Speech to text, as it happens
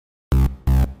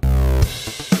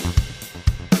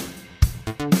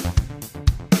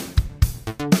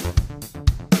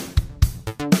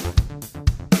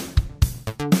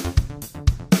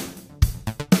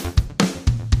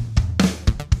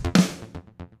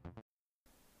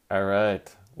All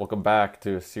right. Welcome back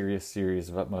to a serious series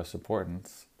of utmost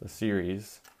importance. The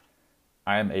series.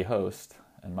 I am a host,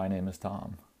 and my name is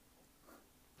Tom.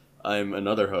 I'm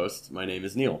another host. My name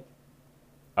is Neil.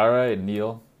 All right,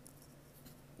 Neil.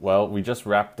 Well, we just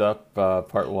wrapped up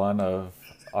part one of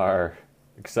our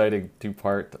exciting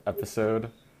two-part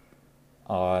episode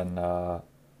on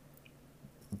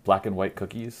black and white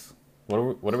cookies.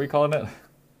 What are we calling it?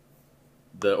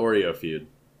 The Oreo feud.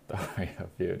 The Oreo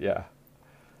feud. Yeah.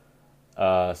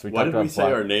 So we Why talked did we about say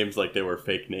black. our names like they were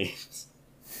fake names?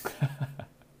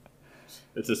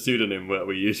 It's a pseudonym what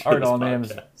we use for Aren't this all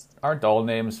names podcast. aren't all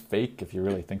names fake if you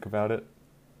really think about it?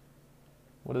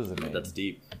 What is a That's name?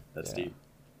 deep. That's Yeah. deep.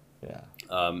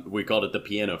 Yeah. We called it the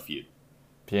piano feud.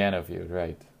 Piano feud,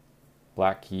 right?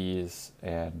 Black keys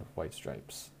and white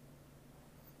stripes.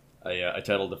 I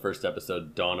titled the first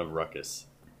episode "Dawn of Ruckus."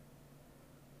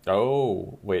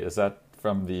 Oh, wait, is that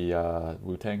from the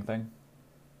Wu-Tang thing?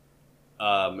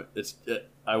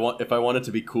 If I wanted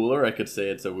to be cooler, I could say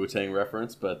it's a Wu-Tang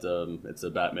reference, but it's a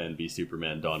Batman v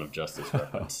Superman Dawn of Justice Oh,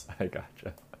 reference. I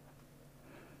gotcha.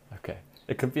 Okay.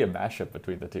 It could be a mashup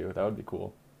between the two. That would be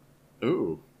cool.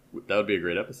 Ooh, that would be a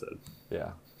great episode.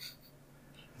 Yeah.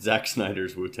 Zack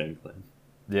Snyder's Wu-Tang Clan.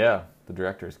 Yeah, the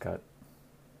director's cut.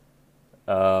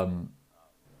 Um,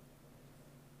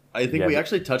 I think yeah, we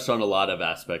actually touched on a lot of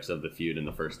aspects of the feud in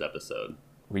the first episode.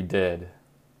 we did.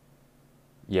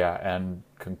 Yeah, and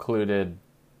concluded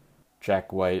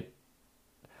Jack White.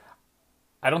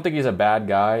 I don't think he's a bad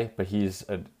guy, but he's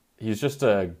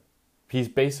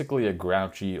basically a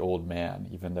grouchy old man,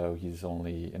 even though he's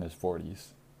only in his 40s.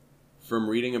 From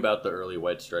reading about the early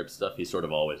White Stripes stuff, he's sort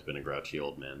of always been a grouchy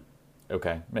old man.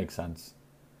 Okay, makes sense.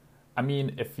 I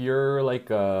mean, if you're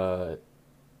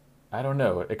I don't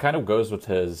know, it kind of goes with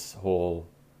his whole,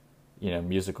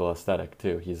 musical aesthetic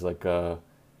too. He's like a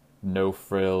no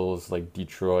frills, like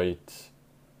Detroit,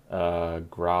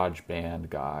 garage band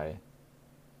guy.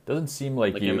 Doesn't seem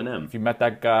like Like you, Eminem. if you met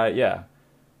that guy, yeah.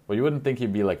 Well, you wouldn't think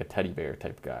he'd be like a teddy bear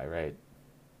type guy, right?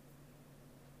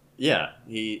 Yeah,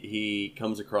 he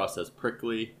comes across as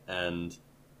prickly and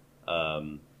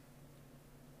um,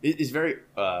 he's very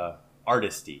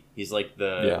artisty. He's like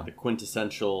Yeah. the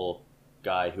quintessential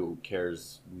guy who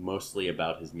cares mostly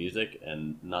about his music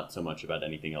and not so much about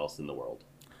anything else in the world.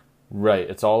 Right.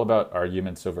 It's all about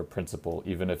arguments over principle,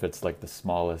 even if it's like the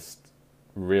smallest,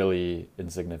 really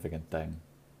insignificant thing.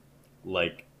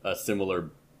 Like a similar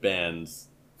band's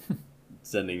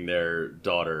sending their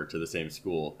daughter to the same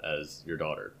school as your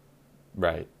daughter.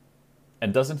 Right.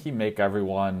 And doesn't he make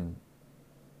everyone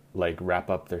like wrap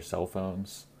up their cell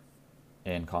phones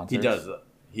in He concerts? does.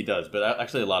 He does. But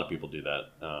actually, a lot of people do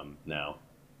that now.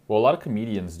 Well, a lot of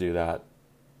comedians do that,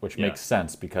 which Yeah. makes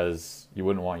sense because you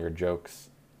wouldn't want your jokes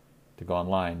to go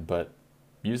online. But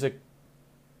music,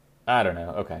 I don't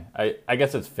know. Okay. I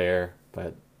guess it's fair, but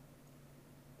it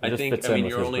I just think. fits I in mean, with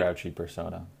you're his only. grouchy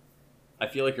persona. I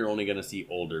feel like you're only going to see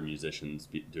older musicians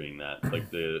doing that.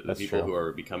 Like the That's people true. who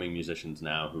are becoming musicians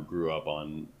now, who grew up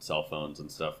on cell phones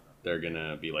and stuff. They're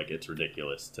gonna be like, it's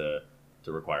ridiculous to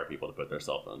require people to put their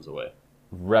cell phones away.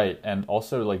 Right. And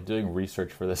also, like, doing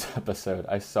research for this episode,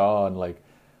 I saw on, like,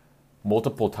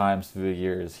 multiple times through the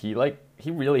years, he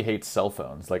really hates cell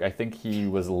phones. Like, I think he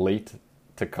was late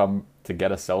to come to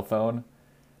get a cell phone,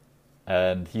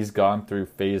 and he's gone through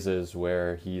phases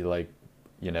where he, like,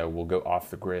 will go off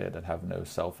the grid and have no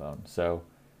cell phone. So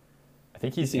I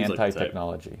think He he's seems like the type.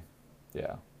 anti-technology.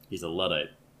 Yeah. He's a luddite.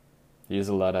 He is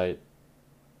a Luddite.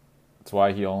 That's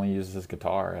why he only uses his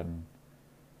guitar and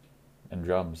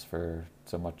drums for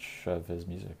so much of his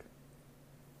music.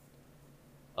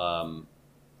 Um,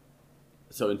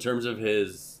 so in terms of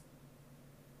his,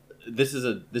 this is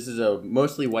a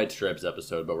mostly White Stripes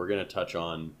episode, but we're gonna touch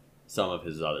on some of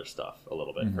his other stuff a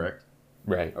little bit. Mhm. Correct?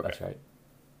 Right, Okay. that's right.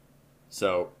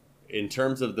 So in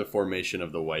terms of the formation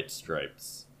of the White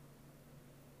Stripes,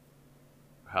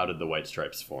 how did the White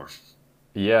Stripes form?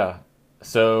 Yeah.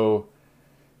 So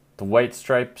the White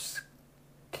Stripes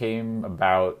came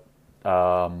about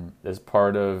as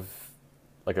part of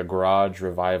like a garage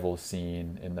revival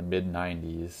scene in the mid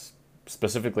 90s.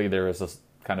 Specifically, there was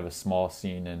kind of a small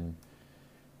scene in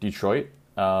Detroit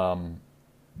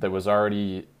that was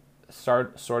already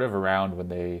sort of around when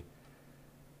they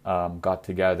got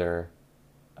together.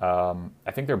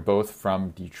 I think they're both from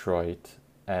Detroit,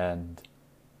 and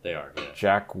They are, yeah.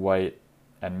 Jack White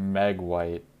and Meg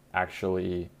White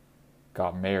actually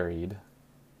got married.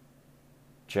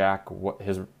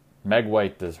 His Meg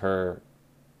White is her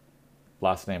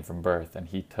last name from birth, and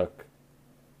he took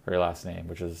her last name,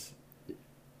 which is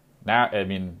now. I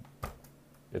mean,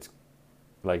 it's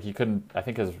like he couldn't. I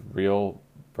think his real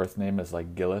birth name is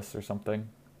like Gillis or something.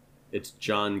 It's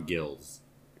John Gills.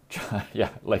 Yeah,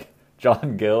 like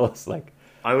John Gillis, like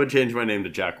I would change my name to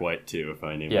Jack White too if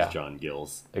my name yeah, was John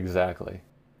Gills. exactly.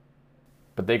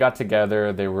 But they got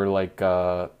together. They were like,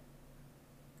 a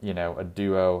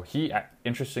duo.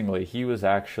 Interestingly, he was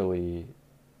actually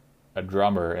a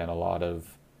drummer in a lot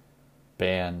of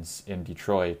bands in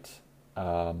Detroit.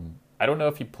 I don't know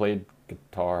if he played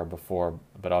guitar before,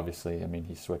 but obviously, I mean,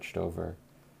 he switched over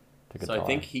to guitar. So I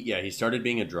think he started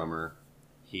being a drummer.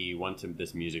 He went to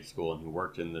this music school and he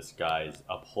worked in this guy's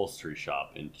upholstery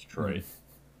shop in Detroit.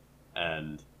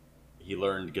 And he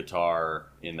learned guitar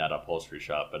in that upholstery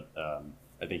shop, but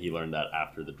I think he learned that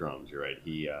after the drums. You're right.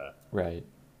 Right.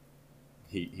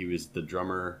 He was the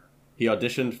drummer. He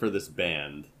auditioned for this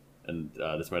band, and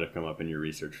this might have come up in your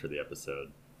research for the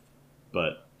episode.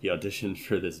 But he auditioned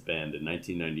for this band in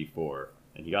 1994,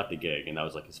 and he got the gig, and that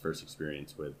was like his first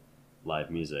experience with live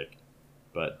music.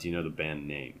 But do you know the band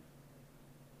name?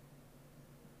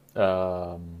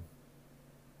 Was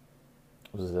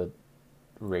it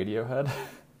Radiohead?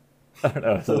 I don't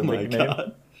know. Is it Oh a my big name?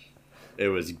 god! It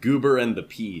was Goober and the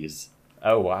Peas.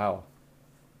 Oh wow.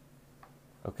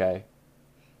 Okay.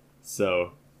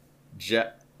 So,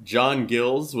 John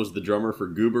Gills was the drummer for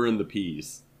Goober and the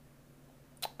Peas.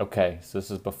 Okay, so this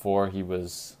is before he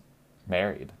was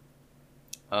married.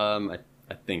 I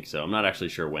think so. I'm not actually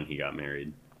sure when he got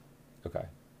married, Okay.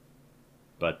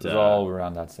 but It was all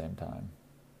around that same time.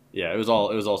 yeah, it was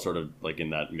all sort of like in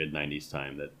that mid '90s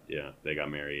time that they got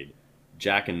married.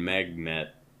 Jack and Meg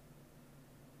met,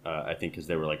 I think, because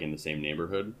they were like in the same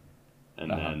neighborhood,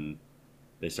 and then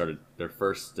they started their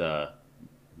first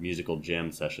musical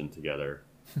jam session together.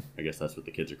 I guess that's what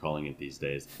the kids are calling it these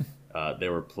days. They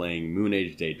were playing Moon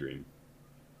Age Daydream.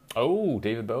 Oh,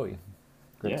 David Bowie.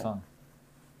 Great Yeah. song.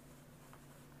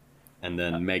 And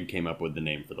then Meg came up with the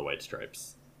name for the White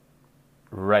Stripes.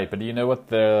 Right, but do you know what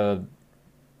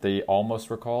they almost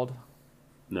were called?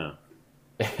 No.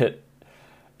 It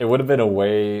would have been a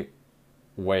way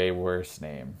worse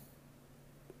name.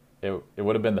 It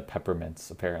would have been the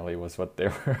Peppermints, apparently, was what they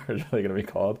were originally going to be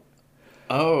called.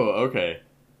 Oh, okay.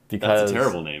 Because That's a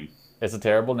terrible name. It's a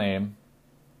terrible name.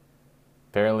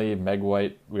 Apparently, Meg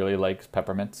White really likes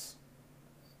peppermints.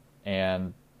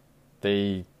 And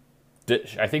I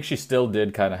think she still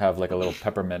did kind of have like a little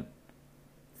peppermint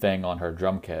thing on her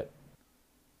drum kit.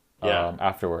 Yeah.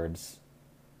 Afterwards.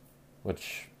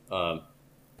 Which, But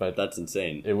that's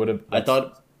insane. it would have... I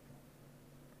thought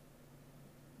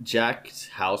Jack's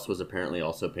house was apparently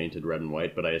also painted red and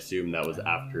white, but I assume that was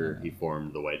after he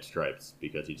formed the White Stripes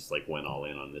because he just like went all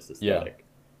in on this aesthetic.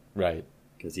 Right.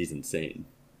 Because he's insane.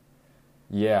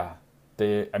 Yeah.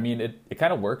 It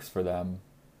kind of works for them.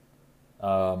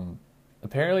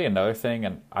 Apparently another thing,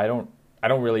 and I don't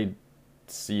really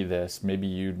see this, maybe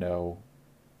you know,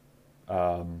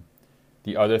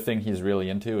 the other thing he's really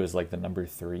into is like the number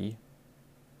 3.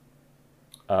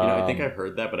 I think I've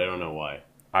heard that, but I don't know why.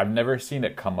 I've never seen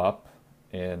it come up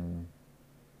in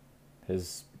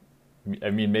his... I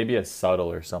mean, maybe it's subtle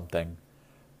or something,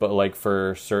 but like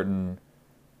for certain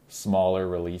smaller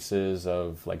releases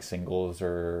of like singles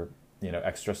or,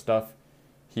 extra stuff,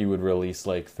 he would release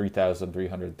like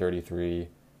 3,333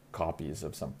 copies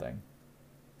of something.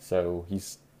 So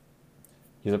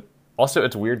also,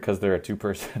 it's weird because they're a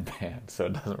 2-person band, so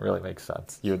it doesn't really make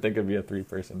sense. You would think it'd be a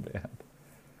 3-person band.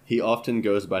 He often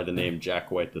goes by the name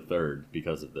Jack White III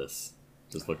because of this.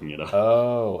 Just looking it up.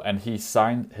 Oh, and he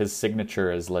signed his signature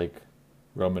as like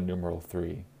Roman numeral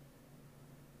 3.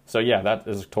 So yeah, that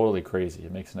is totally crazy.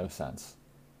 It makes no sense.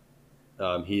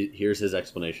 Here's his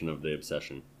explanation of the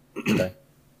obsession. Okay.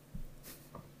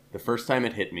 The first time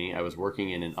it hit me, I was working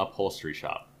in an upholstery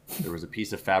shop. There was a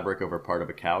piece of fabric over part of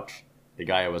a couch. The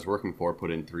guy I was working for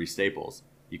put in 3 staples.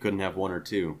 You couldn't have 1 or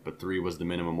 2, but 3 was the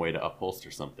minimum way to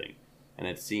upholster something. And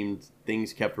it seemed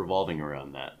things kept revolving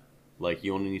around that. Like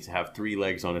you only need to have 3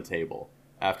 legs on a table.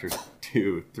 After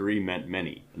 2, 3 meant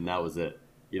many, and that was it.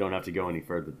 You don't have to go any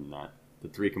further than that. The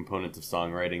 3 components of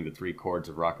songwriting, the 3 chords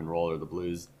of rock and roll or the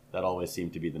blues, that always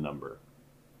seemed to be the number.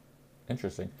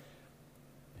 Interesting.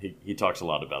 He talks a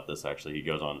lot about this, actually. He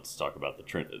goes on to talk about the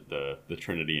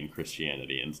Trinity and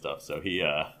Christianity and stuff. So he...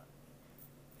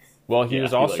 Well, he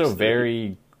was also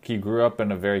likes he grew up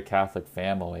in a very Catholic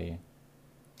family.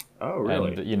 Oh,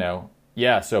 really? And,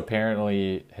 yeah, so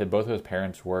apparently both of his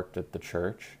parents worked at the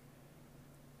church.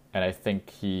 And I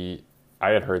think I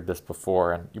had heard this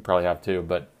before, and you probably have too,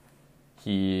 but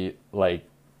he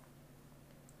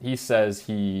says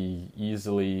he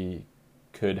easily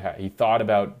he thought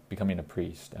about becoming a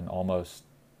priest and almost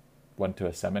went to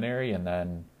a seminary and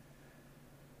then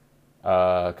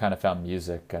kind of found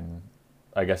music and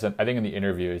I guess I think in the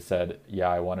interview he said, "Yeah,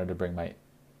 I wanted to bring my.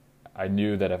 I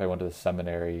knew that if I went to the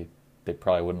seminary, they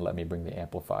probably wouldn't let me bring the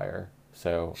amplifier,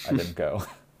 so I didn't go."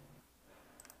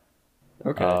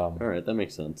 Okay, all right, that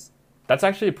makes sense. That's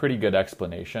actually a pretty good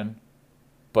explanation,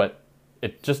 but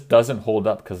it just doesn't hold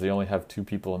up because they only have two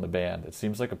people in the band. It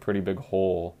seems like a pretty big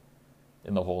hole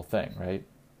in the whole thing, right?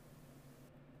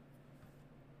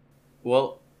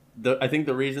 Well, I think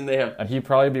the reason they have, And he'd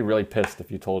probably be really pissed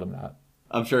if you told him that.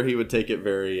 I'm sure he would take it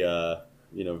very,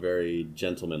 very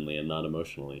gentlemanly and not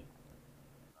emotionally.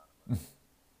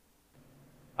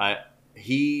 I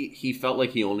he felt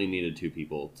like he only needed two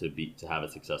people to have a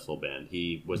successful band.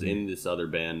 He was in this other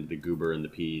band, the Goober and the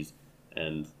Peas,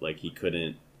 and like he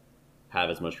couldn't have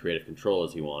as much creative control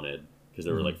as he wanted because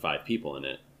there were like five people in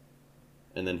it.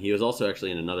 And then he was also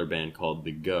actually in another band called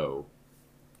The Go,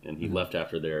 and he left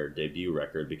after their debut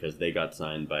record because they got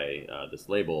signed by this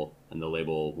label, and the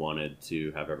label wanted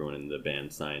to have everyone in the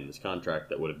band sign this contract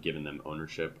that would have given them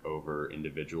ownership over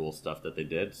individual stuff that they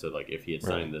did. So like if he had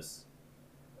signed this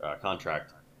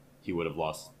contract, he would have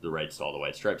lost the rights to all the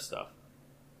White Stripes stuff.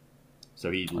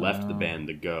 So he left the band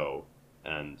The Go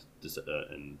and just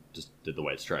did the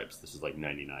White Stripes. This is like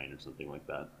 99 or something like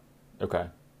that. Okay.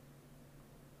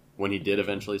 When he did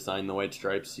eventually sign the White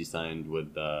Stripes, he signed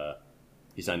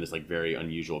this like very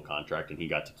unusual contract, and he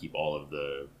got to keep all of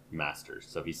the masters.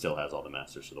 So he still has all the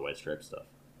masters for the White Stripes stuff.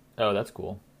 Oh, that's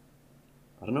cool.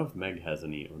 I don't know if Meg has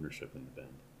any ownership in the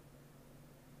band.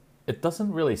 It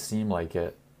doesn't really seem like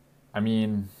it. I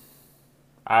mean,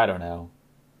 I don't know.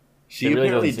 She It really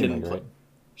apparently doesn't seem didn't. like it.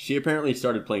 She apparently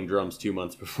started playing drums 2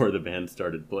 months before the band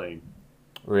started playing.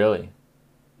 Really?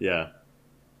 Yeah.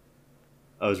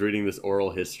 I was reading this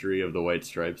oral history of the White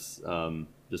Stripes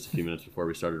just a few minutes before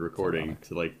we started recording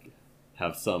to like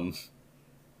have some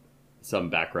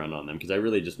background on them because I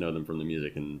really just know them from the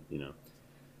music and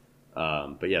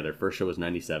but yeah, their first show was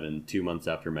 97, 2 months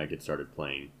after Meg had started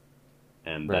playing,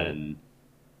 and then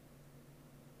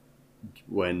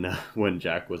when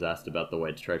Jack was asked about the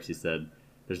White Stripes, he said,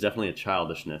 "There's definitely a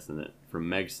childishness in it. From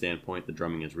Meg's standpoint, the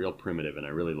drumming is real primitive, and I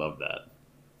really love that."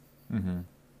 Mm-hmm.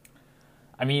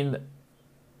 I mean,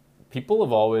 people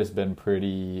have always been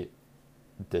pretty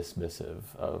dismissive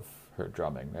of her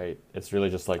drumming, right? It's really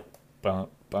just like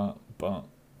bump, bump, bump.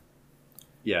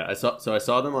 Yeah, I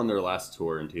saw them on their last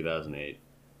tour in 2008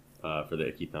 for the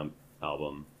Icky Thump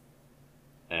album,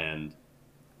 and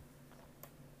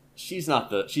she's not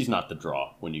the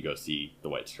draw when you go see the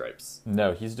White Stripes.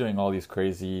 No, he's doing all these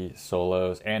crazy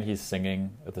solos, and he's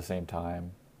singing at the same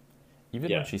time.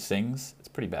 Even when she sings, it's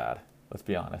pretty bad. Let's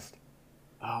be honest.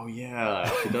 Oh yeah,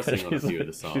 she does sing on a few of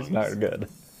the songs. She's not good.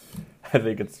 I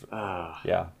think it's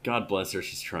yeah. God bless her,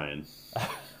 she's trying.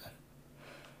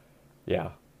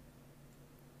 Yeah.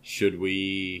 Should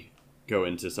we go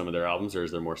into some of their albums, or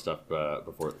is there more stuff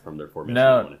from their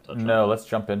formation? No. Let's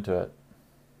jump into it.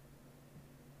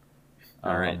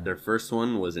 All right, their first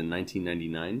one was in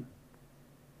 1999.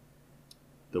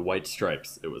 The White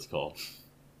Stripes, it was called.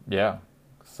 Yeah,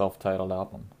 self-titled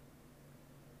album.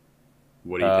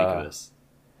 What do you think of this?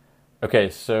 Okay,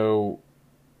 so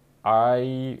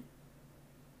I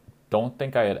don't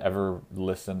think I had ever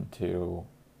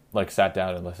sat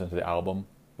down and listened to the album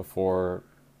before,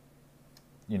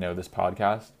 this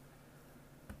podcast.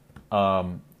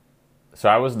 So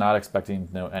I was not expecting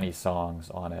to know any songs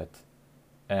on it.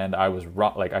 And I was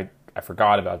wrong. Like, I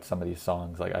forgot about some of these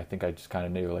songs. Like, I think I just kind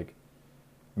of knew, like,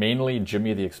 mainly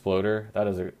Jimmy the Exploder.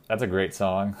 That's a great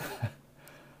song.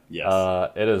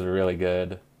 Yes. It is really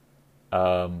good.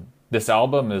 This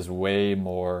album is way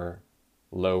more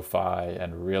lo-fi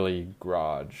and really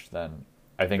garage than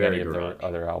I think any of their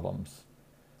other albums.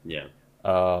 Yeah.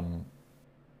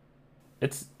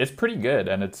 It's pretty good,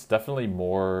 and it's definitely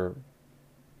more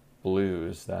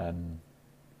blues than,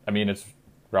 I mean, it's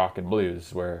rock and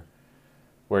blues where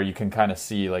you can kind of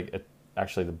see like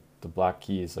actually the Black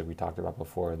Keys, like we talked about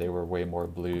before, they were way more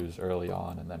blues early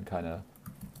on, and then kind of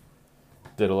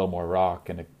did a little more rock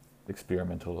and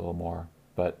experimented a little more.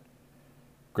 But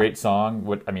great song.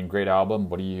 Great album.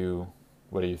 What do you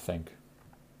think?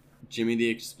 Jimmy the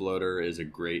Exploder is a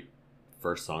great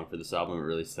first song for this album. It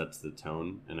really sets the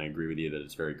tone, and I agree with you that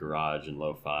it's very garage and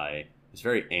lo-fi. It's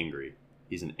very angry.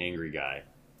 He's an angry guy.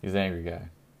 He's an angry guy.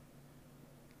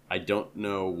 I don't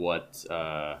know what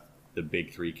the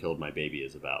Big Three Killed My Baby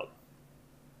is about.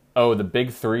 Oh, the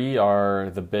big three are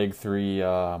the big three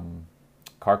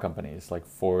car companies like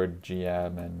Ford,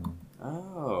 GM, and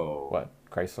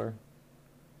Chrysler?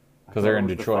 Because they're in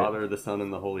Detroit. The Father, the Son,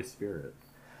 and the Holy Spirit.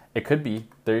 It could be.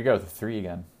 There you go, the three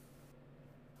again.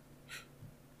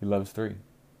 He loves three.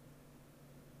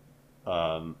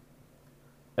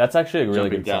 That's actually a really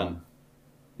Jumping good Down. song.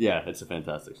 Yeah, it's a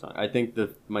fantastic song. I think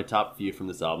my top few from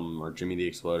this album are Jimmy the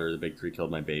Exploder, The Big Three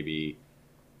Killed My Baby,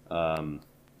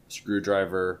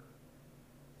 Screwdriver,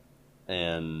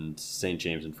 and St.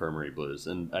 James Infirmary Blues.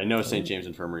 And I know St. James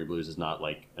Infirmary Blues is not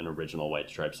like an original White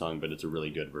Stripes song, but it's a really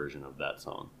good version of that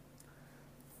song.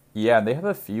 Yeah, they have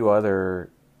a few other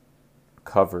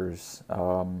covers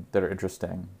that are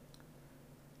interesting.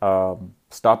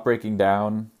 Stop Breaking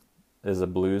Down is a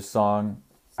blues song.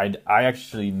 I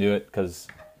actually knew it because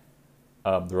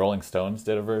the Rolling Stones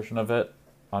did a version of it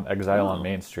on Exile on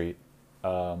Main Street,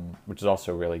 which is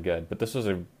also really good. But this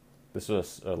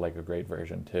was like a great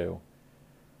version too.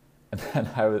 And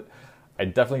then I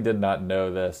definitely did not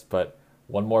know this, but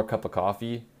One More Cup of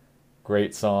Coffee,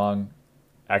 great song.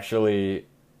 Actually,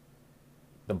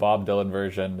 the Bob Dylan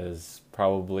version is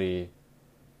probably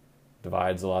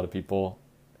divides a lot of people.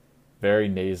 Very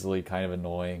nasally, kind of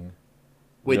annoying.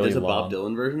 Wait, really there's a long. Bob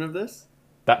Dylan version of this?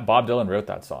 That Bob Dylan wrote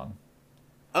that song.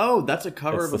 Oh, that's a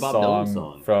cover It's of a the Bob Dylan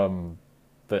song. from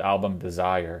the album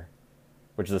Desire,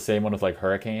 which is the same one with like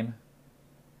Hurricane.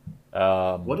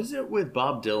 What is it with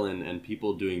Bob Dylan and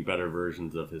people doing better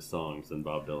versions of his songs than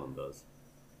Bob Dylan does?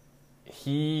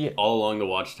 All Along the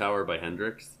Watchtower by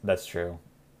Hendrix? That's true.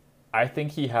 I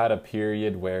think he had a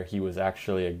period where he was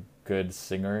actually a good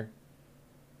singer,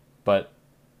 but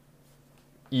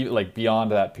like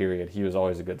beyond that period, he was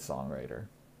always a good songwriter.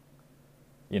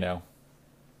 You know?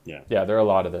 Yeah. Yeah, there are a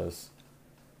lot of those.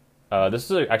 This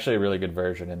is actually a really good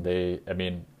version, and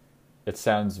it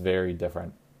sounds very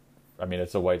different. I mean,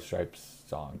 it's a White Stripes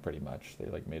song, pretty much. They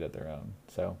like made it their own.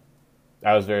 So,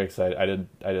 I was very excited.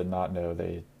 I did not know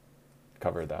they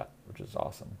covered that, which is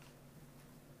awesome.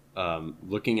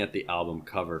 Looking at the album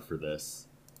cover for this,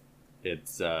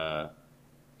 it's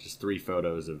just 3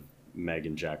 photos of Meg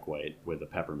and Jack White with a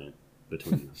peppermint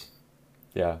between them.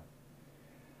 Yeah.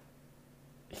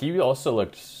 He also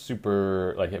looked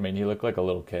super he looked like a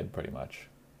little kid pretty much.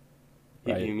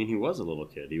 Right? I mean, he was a little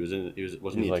kid.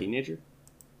 Wasn't he a teenager?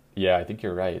 Yeah, I think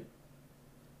you're right.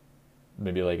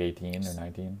 Maybe like 18 or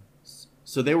 19.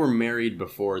 So they were married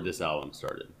before this album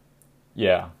started.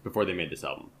 Yeah. Before they made this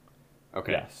album.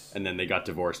 Okay. Yes. And then they got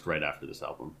divorced right after this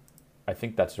album. I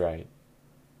think that's right.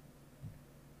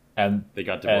 And they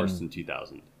got divorced in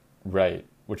 2000. Right,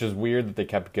 which is weird that they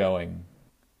kept going.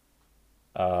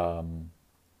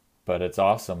 But it's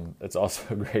awesome. It's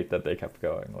also great that they kept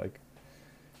going. Like,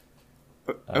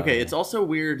 okay, it's also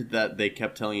weird that they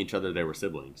kept telling each other they were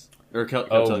siblings, or kept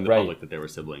telling the public that they were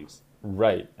siblings.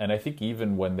 Right, and I think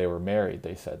even when they were married,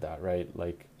 they said that, right?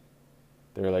 Like,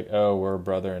 they were like, "Oh, we're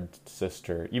brother and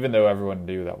sister," even though everyone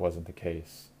knew that wasn't the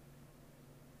case.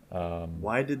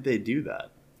 Why did they do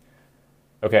that?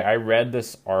 Okay, I read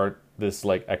this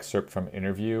like excerpt from an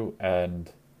interview,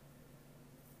 and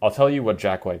I'll tell you what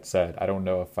Jack White said. I don't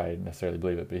know if I necessarily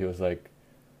believe it, but he was like,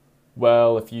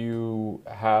 well, if you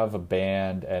have a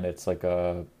band and it's like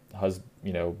a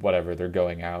whatever, they're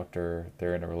going out or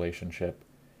they're in a relationship,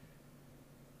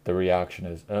 the reaction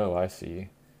is, oh, I see.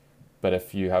 But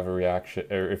if you have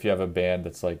if you have a band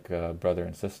that's like brother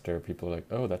and sister, people are like,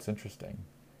 oh, that's interesting.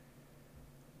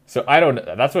 So I don't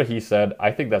know. That's what he said. I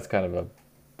think that's kind of a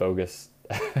bogus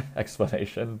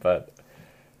explanation, but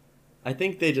I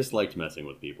think they just liked messing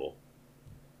with people.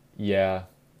 Yeah.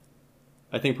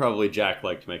 I think probably Jack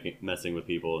liked messing with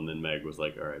people, and then Meg was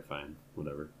like, all right, fine,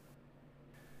 whatever.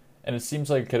 And it seems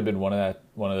like it could have been one of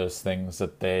those things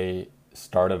that they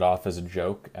started off as a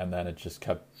joke, and then it just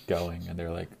kept going, and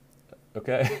they're like,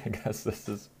 okay, I guess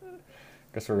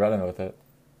we're running with it.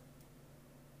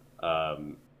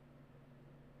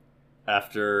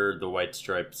 After the White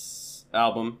Stripes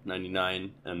album,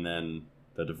 99, and then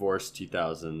the divorce,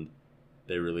 2000,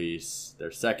 they release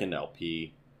their second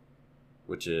LP,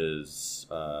 which is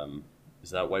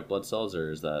that White Blood Cells,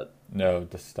 or is that... No,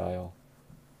 The Style.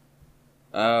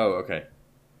 Oh, okay.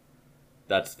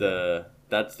 That's the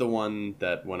one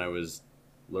that when I was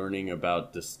learning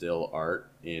about Distill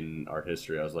art in art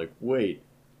history, I was like, wait,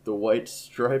 the White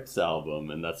Stripes album,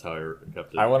 and that's how I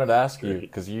kept it. I wanted to ask you,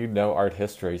 because you know art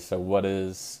history, so what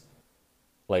is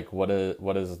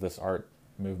this art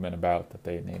movement about that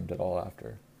they named it all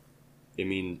after? I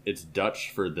mean, it's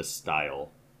Dutch for the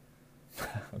style.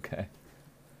 Okay.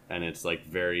 And it's like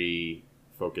very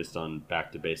focused on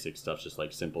back to basic stuff, just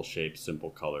like simple shapes, simple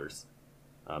colors,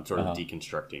 sort of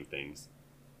deconstructing things.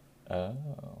 Oh,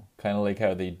 kind of like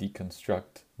how they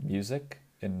deconstruct music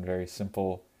in very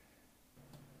simple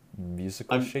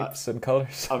musical shapes and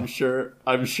colors. I'm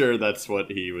sure that's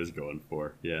what he was going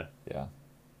for. Yeah. Yeah.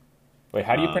 Wait,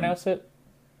 how do you pronounce it?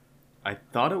 I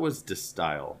thought it was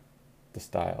Distyle.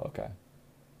 Distyle, okay.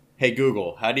 Hey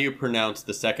Google, how do you pronounce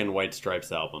the second White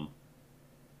Stripes album?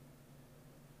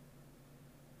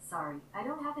 Sorry, I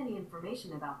don't have any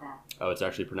information about that. Oh, it's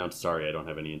actually pronounced sorry. I don't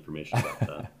have any information about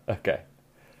that. Okay.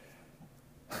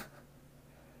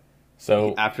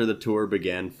 So, After the tour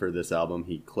began for this album,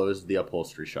 he closed the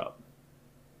upholstery shop.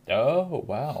 oh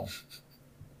wow,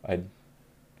 I,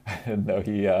 I didn't know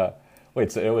he.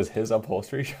 Wait, so it was his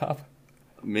upholstery shop?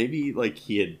 Maybe like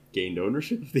he had gained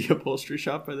ownership of the upholstery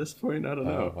shop by this point. I don't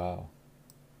know. Oh wow,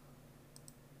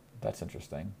 that's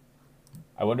interesting.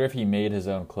 I wonder if he made his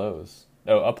own clothes.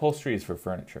 Oh, upholstery is for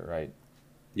furniture, right?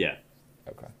 Yeah,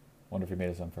 Okay. Wonder if he made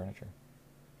his own furniture.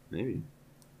 maybe.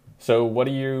 So, what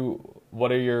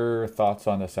are your thoughts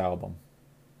on this album?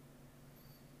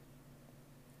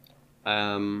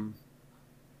 Um,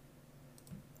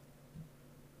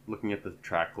 Looking at the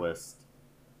track list,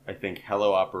 I think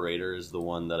Hello Operator is the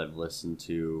one that I've listened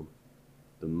to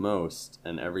the most,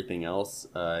 and everything else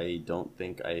I don't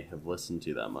think I have listened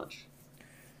to that much.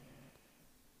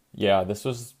 Yeah, this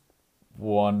was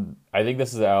one. I think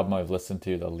this is the album I've listened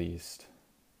to the least.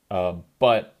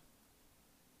 But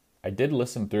I did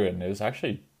listen through it, and it was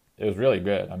really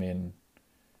good. I mean,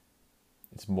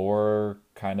 it's more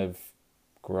kind of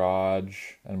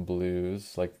garage and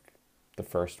blues like the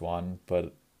first one,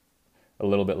 but a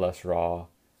little bit less raw.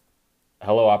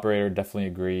 Hello Operator, definitely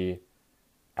agree.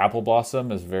 Apple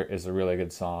Blossom is a really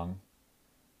good song,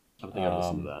 I don't think I've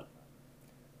listened to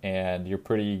that. and You're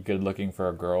Pretty Good Looking for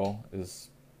a Girl is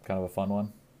kind of a fun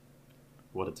one.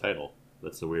 What a title.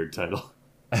 That's a weird title.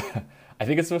 I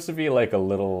think it's supposed to be like a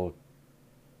little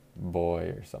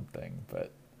boy or something,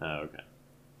 but Oh, okay.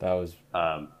 that was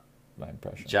Um, my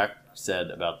impression. Jack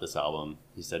said about this album,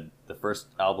 he said, the first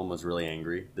album was really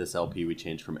angry. This LP we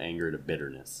changed from anger to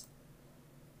bitterness.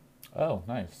 Oh,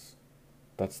 nice.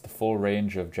 That's the full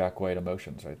range of Jack White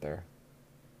emotions right there.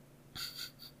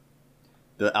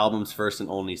 The album's first and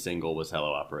only single was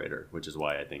Hello Operator, which is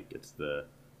why I think it's the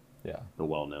Yeah,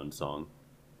 well-known song.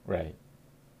 right.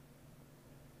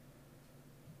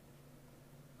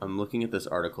 I'm looking at this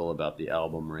article about the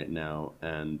album right now,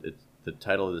 and the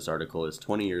title of this article is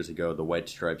 20 years ago, the White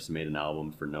Stripes made an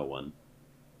album for no one.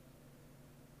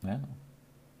 Yeah.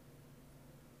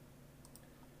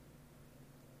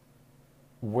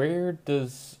 Where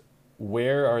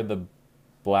are the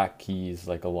Black Keys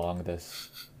like along this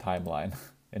timeline?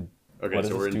 And Okay, what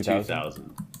is so we're this, in 2000?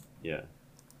 2000. Yeah.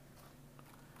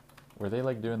 Were they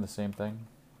like doing the same thing?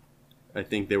 I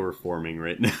think they were forming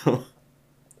right now.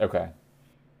 Okay.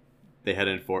 They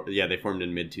formed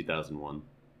in mid 2001.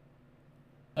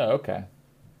 Oh, okay.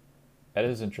 That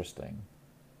is interesting.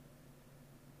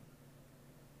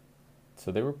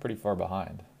 So they were pretty far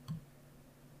behind.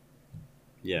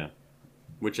 Yeah.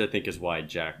 Which I think is why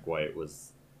Jack White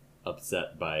was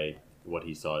upset by what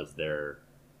he saw as their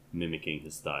mimicking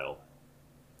his style.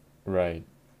 Right.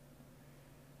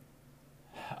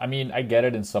 I mean, I get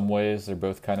it in some ways. They're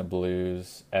both kind of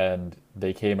blues, and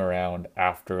they came around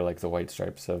after like the White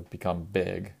Stripes have become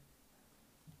big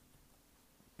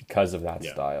because of that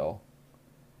Yeah. style.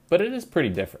 But it is pretty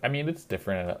different. I mean, it's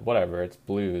different. Whatever, it's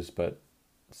blues, but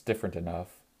it's different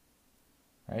enough,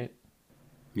 right?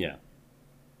 Yeah.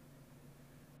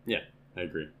 Yeah, I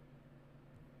agree.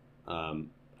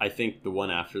 I think the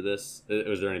one after this,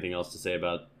 was there anything else to say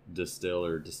about Distill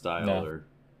or Distyle No. or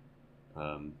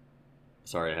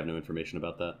sorry, I have no information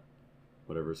about that.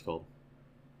 Whatever it's called.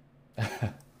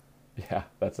 Yeah,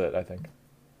 that's it, I think.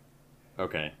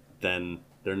 Okay. Then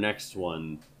their next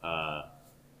one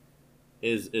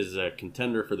is a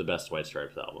contender for the best White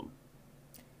Stripes album.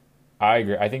 I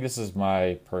agree. I think this is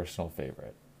my personal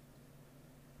favorite.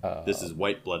 This is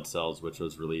White Blood Cells, which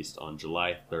was released on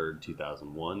July 3rd,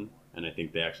 2001, and I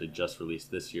think they actually just released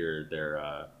this year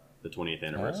their the 20th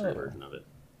anniversary Oh. version of it.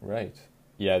 Right.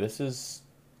 Yeah, this is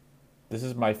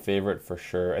my favorite for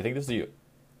sure. I think this is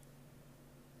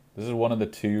one of the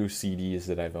 2 CDs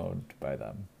that I've owned by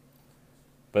them.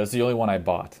 But it's the only one I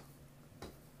bought.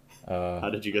 How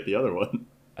did you get the other one?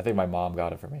 I think my mom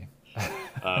got it for me.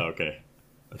 Oh, okay.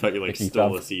 I thought you like Icky stole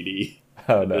thump. a CD.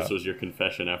 Oh, And no. This was your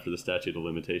confession after the statute of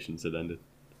limitations had ended.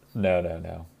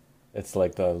 No. It's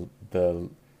like the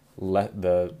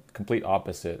complete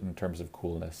opposite in terms of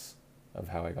coolness of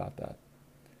how I got that.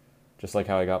 Just like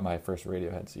how I got my first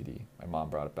Radiohead CD. My mom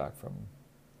brought it back from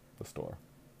the store.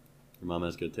 Your mom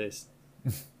has good taste.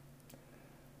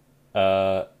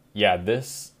 Yeah,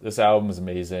 this album is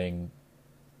amazing.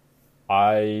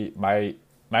 My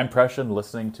impression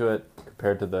listening to it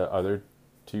compared to the other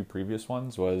 2 previous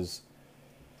ones was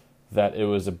that it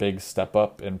was a big step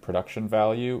up in production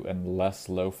value and less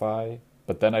lo-fi.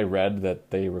 But then I read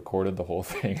that they recorded the whole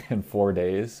thing in 4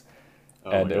 days,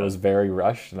 Oh and my it was god. very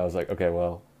rushed. And I was like, okay,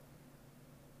 well,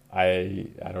 I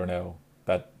don't know.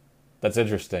 That's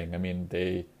interesting. I mean,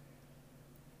 they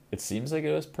it seems like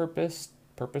it was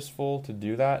purposeful to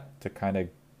do that to kind of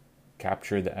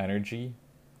capture the energy.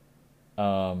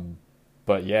 Um,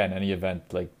 but yeah, in any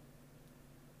event, like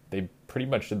they pretty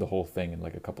much did the whole thing in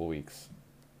like a couple weeks.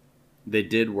 They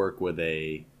did work with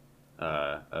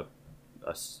uh, a,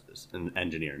 an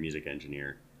engineer, music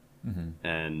engineer,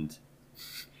 and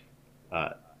uh,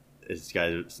 this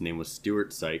guy's name was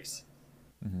Stuart Sykes.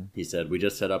 He said, "We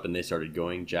just set up and they started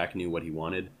going. Jack knew what he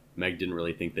wanted. Meg didn't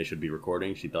really think they should be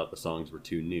recording. She thought the songs were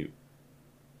too new."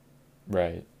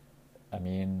 Right. I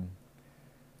mean,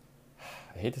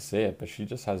 I hate to say it, but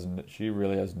she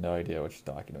really has no idea what she's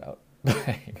talking about.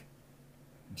 Like,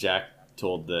 Jack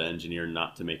told the engineer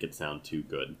not to make it sound too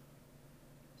good.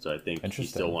 So I think he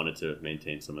still interesting. wanted to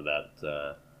maintain some of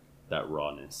that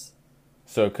rawness.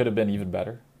 So it could have been even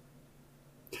better.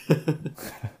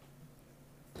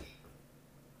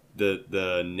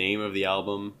 The name of the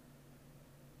album,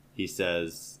 he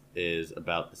says, is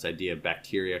about this idea of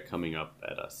bacteria coming up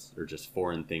at us, or just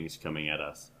foreign things coming at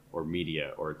us, or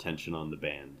media, or attention on the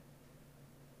band.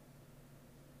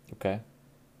 Okay.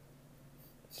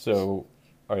 So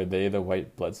are they the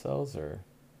white blood cells or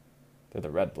they're the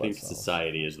red I blood think cells?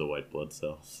 society is the white blood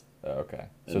cells, Oh, okay.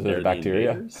 So and they're they're the the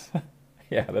bacteria? invaders.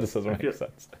 Yeah, that doesn't I make feel.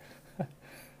 sense.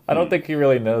 I don't think he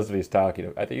really knows what he's talking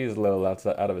about. I think he's a little out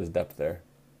of his depth there.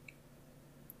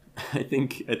 I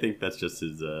think that's just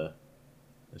his.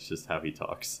 That's just how he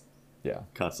talks, Yeah.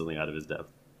 constantly out of his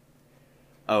depth.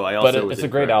 Oh, I But also was it's a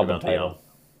great incorrect album about the album. title.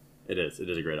 It is. It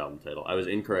is a great album title. I was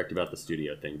incorrect about the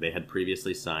studio thing. They had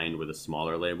previously signed with a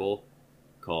smaller label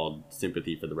called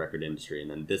Sympathy for the Record Industry,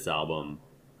 and then this album,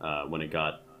 when it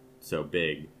got so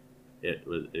big, it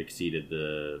exceeded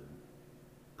the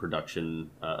production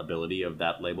ability of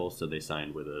that label, so they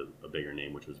signed with a bigger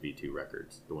name, which was V2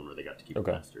 Records, the one where they got to keep the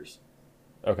Okay. masters.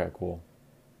 Okay, cool.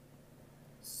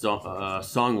 So, That's interesting.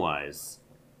 song wise,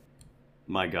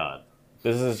 my God,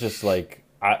 This is just like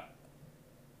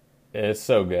it's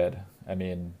so good. I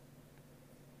mean,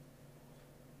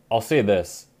 I'll say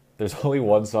this. There's only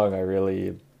one song I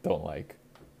really don't like.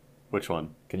 which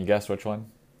one? Can you guess which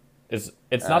one? It's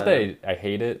not that Uh, I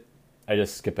hate it. I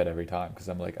just skip it every time because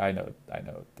I'm like I know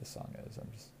what this song is. I'm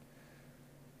just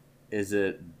is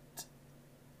it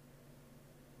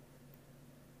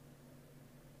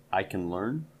I Can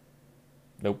Learn?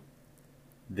 nope.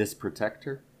 This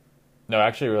Protector? No, I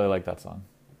actually really like that song.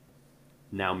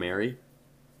 Now Mary?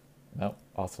 No,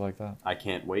 also like that. I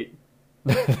Can't Wait?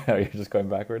 No, you're just going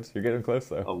backwards. You're getting close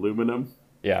though. Aluminum?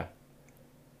 Yeah,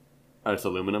 Oh, it's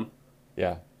Aluminum?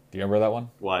 yeah. Do you remember that one?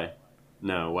 Why?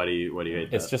 No, why do you hate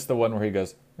It's that? just the one where he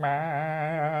goes.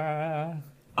 "Mah."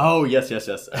 Oh, yes.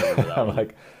 I remember that I'm one.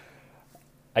 like,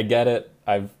 I get it.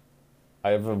 I've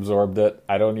absorbed it.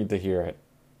 I don't need to hear it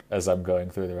as I'm going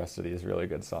through the rest of these really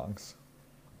good songs.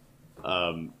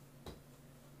 Um,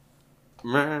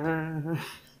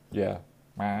 Yeah.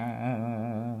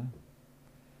 Mah.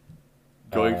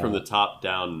 going from the Uh, top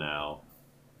down now.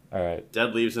 all right.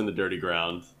 Dead Leaves in the Dirty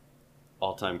Ground.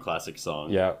 All-time classic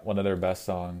song. Yeah, one of their best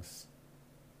songs.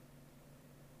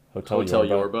 Hotel Hotel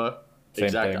Yorba. Yorba. Same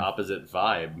Exact thing. opposite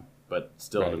vibe, but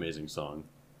still an Right. amazing song.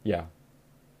 Yeah,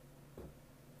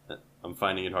 I'm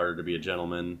finding it harder to be a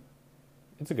gentleman.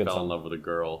 it's a good Fell in song. love with a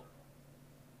girl.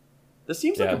 This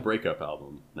seems like Yeah. a breakup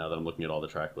album now that I'm looking at all the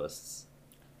track lists.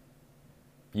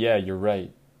 Yeah, you're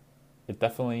right. It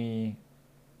definitely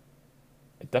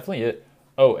it.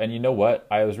 Oh, and you know what?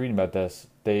 I was reading about this.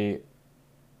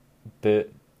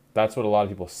 That's what a lot of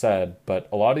people said, but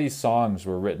a lot of these songs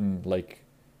were written like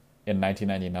in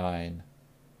 1999,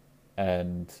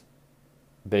 and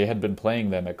they had been playing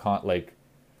them at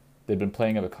they'd been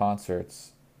playing them at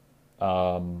concerts.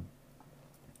 Um,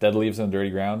 Dead Leaves in the Dirty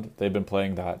Ground. They've been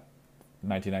playing that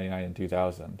 1999 and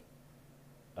 2000.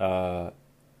 Uh,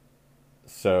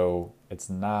 so it's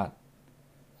not.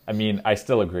 I mean, I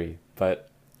still agree, but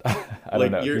I don't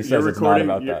Like know. you're He you're says it's not recording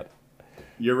about you're, that.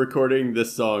 you're recording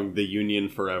this song, "The Union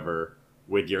Forever,"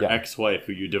 with your Yeah. ex-wife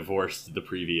who you divorced the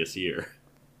previous year.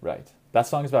 Right. That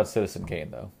song's about Citizen Kane,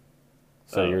 though.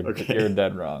 So Oh, you're okay. you're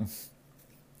dead wrong.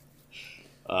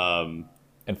 Um,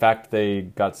 In fact, they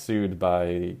got sued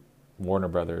by Warner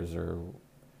Brothers, or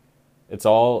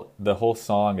the whole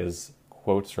song is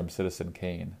quotes from Citizen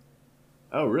Kane.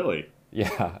 oh, really?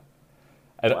 Yeah.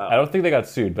 I Wow. don't think they got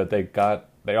sued, but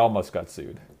they almost got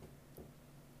sued.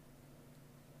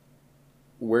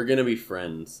 We're Gonna Be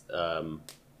Friends.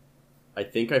 I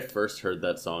think I first heard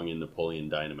that song in Napoleon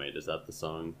Dynamite. Is that the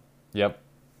song? Yep.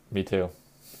 Me too.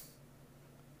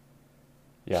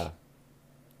 Yeah.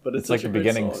 But It's it's like such the a great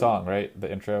beginning song, right?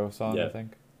 The intro song, I Yeah.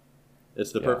 think.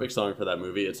 It's the Yeah. perfect song for that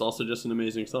movie. It's also just an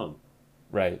amazing song.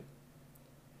 Right.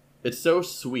 It's so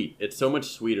sweet. It's so much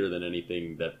sweeter than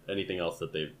anything else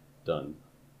that they've done.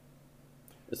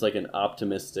 It's like an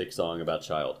optimistic song about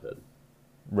childhood.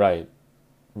 Right.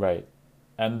 Right.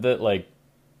 And that like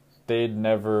they'd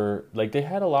never like they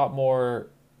had a lot more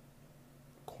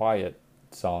quiet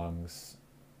songs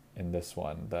in this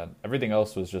one than everything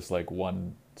else was just like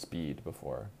one speed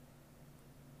before.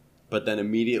 But then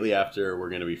immediately after We're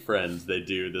Gonna Be Friends, they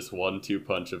do this 1-2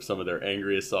 punch of some of their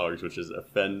angriest songs, which is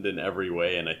Offend in Every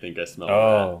Way, and I Think I Smell a Rat.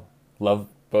 Oh, love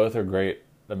both are great,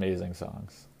 amazing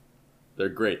songs. They're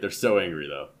great. They're so angry,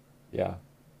 though. Yeah.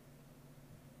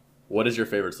 What is your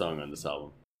favorite song on this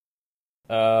album?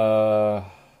 Uh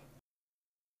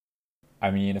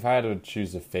I mean, if I had to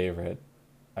choose a favorite,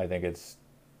 I think it's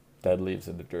Dead Leaves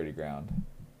in the Dirty Ground.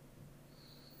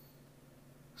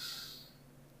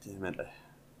 Damn it.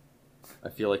 I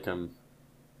feel like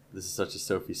this is such a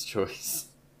Sophie's choice.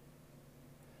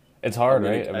 It's hard,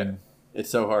 I'm right? gonna- I mean, It's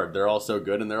so hard. They're all so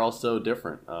good, and they're all so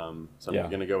different. So Yeah.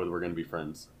 I'm gonna go with We're Gonna Be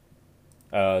Friends.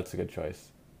 it's a good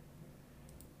choice.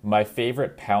 My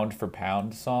favorite pound for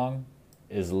pound song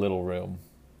is Little Room.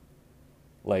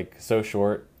 Like, so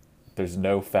short, there's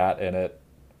no fat in it.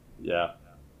 Yeah.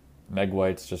 Meg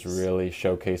White's just really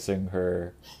showcasing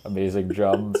her amazing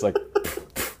drums, like,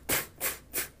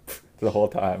 the whole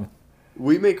time.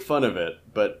 We make fun of it,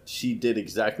 but she did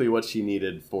exactly what she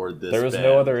needed for this There was band.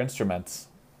 no other instruments.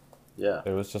 Yeah.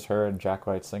 It was just her and Jack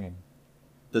White singing.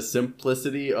 The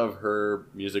simplicity of her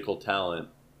musical talent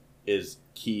is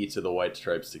key to the White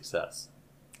Stripes' success.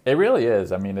 It really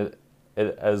is. I mean, it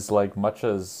as like much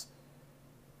as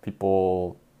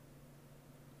people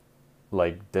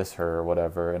like diss her or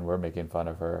whatever, and we're making fun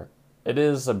of her. It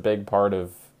is a big part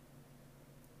of,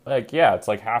 like, yeah, it's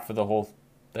like half of the whole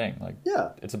thing. Like,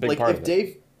 Yeah. it's a big like part if of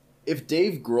it. If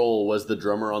Dave Grohl was the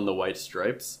drummer on the White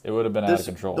Stripes, It would have been out of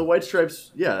control. the White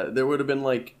Stripes, yeah, there would have been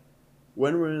like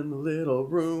When We're in the Little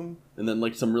Room, and then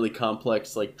like some really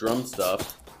complex like drum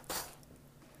stuff,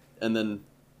 and then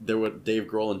Dave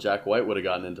Grohl and Jack White would have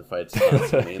gotten into fights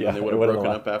constantly, and Yeah, then they would it have would've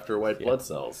broken been up after White Yeah. Blood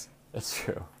Cells. It's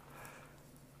true.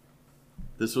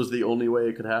 This was the only way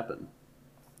it could happen.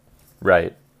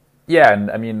 Right. Yeah, and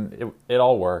I mean, it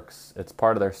all works. It's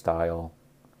part of their style.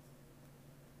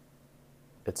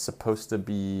 It's supposed to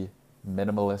be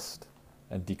minimalist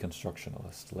and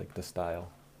deconstructionalist, like the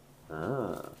style.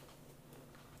 Ah.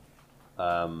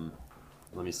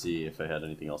 Let me see if I had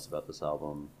anything else about this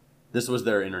album. This was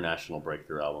their international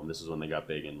breakthrough album. This is when they got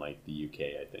big in like the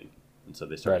UK, I think, and so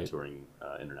they started Right. touring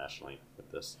internationally with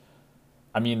this.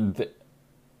 I mean, did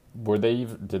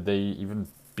they even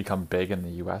become big in the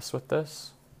U.S. with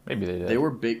this? Maybe they did. They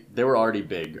were big. They were already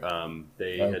big.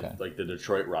 They Okay. had like the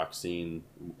Detroit rock scene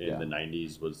in Yeah. the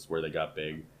 '90s was where they got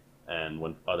big, and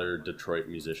when other Detroit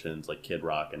musicians like Kid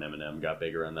Rock and Eminem got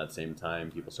big around that same time,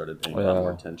 people started paying a lot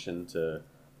more Yeah. attention to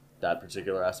that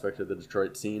particular aspect of the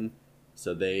Detroit scene.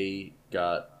 So they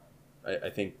got, I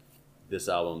think, this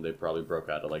album they probably broke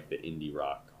out of like the indie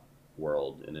rock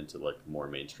world and into like more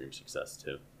mainstream success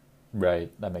too.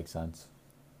 Right, that makes sense.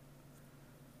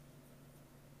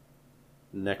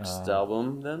 Next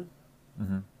album then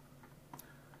Mm-hmm.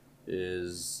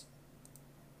 is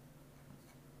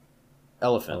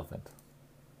Elephant.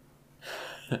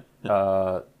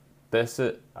 This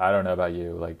is, I don't know about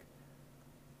you, like,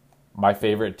 my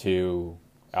favorite two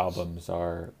albums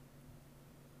are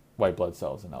White Blood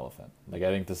Cells and Elephant. Like, I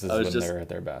think this is I was when just- they're at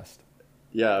their best.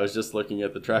 Yeah, I was just looking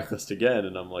at the track list again,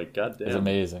 and I'm like, God It's damn,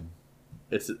 amazing.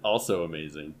 it's also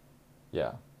amazing.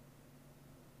 Yeah.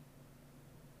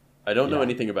 I don't know Yeah.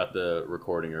 anything about the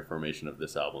recording or formation of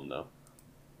this album, though.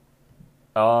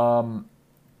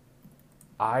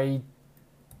 I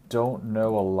don't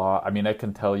know a lot. I mean, I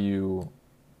can tell you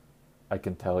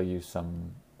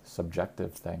some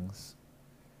subjective things.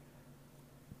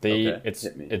 Okay,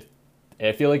 hit me.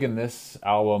 I feel like in this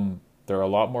album there are a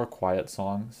lot more quiet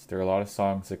songs. There are a lot of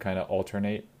songs that kind of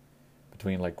alternate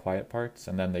between like quiet parts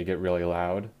and then they get really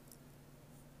loud.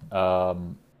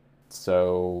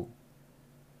 So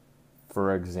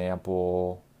for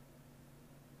example,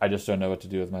 I Just Don't Know What to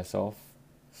Do With Myself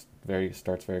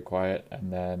starts very quiet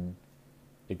and then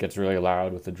it gets really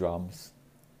loud with the drums.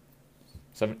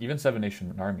 Even Seven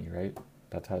Nation Army, right?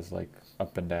 That has like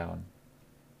up and down.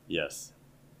 Yes.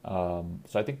 So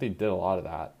I think they did a lot of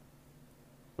that,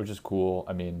 which is cool.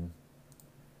 I mean,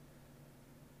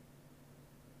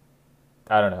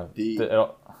 I don't know.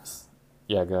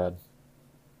 Yeah, go ahead.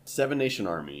 Seven Nation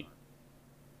Army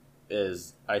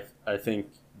is, I think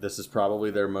this is probably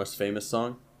their most famous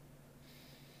song.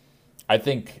 I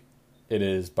think it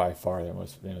is by far their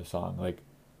most famous song. Like,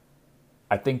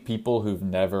 I think people who've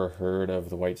never heard of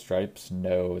the White Stripes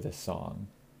know this song.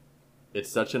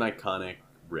 It's such an iconic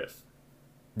riff.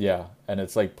 Yeah, and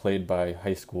it's like played by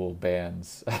high school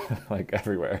bands like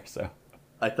everywhere. So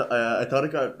I thought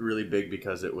it got really big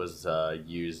because it was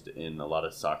used in a lot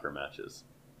of soccer matches.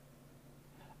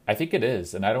 I think it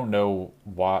is, and I don't know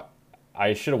what.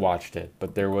 I should have watched it,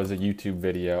 but there was a YouTube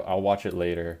video. I'll watch it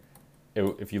later.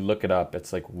 If you look it up,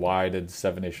 it's like, why did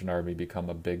Seven Nation Army become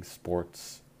a big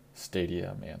sports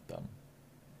stadium anthem?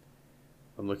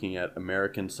 I'm looking at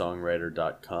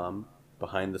AmericanSongwriter.com.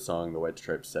 Behind the song, The White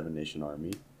Stripes' Seven Nation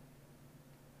Army.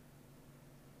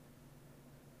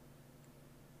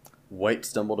 White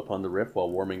stumbled upon the riff while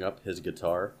warming up his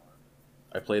guitar.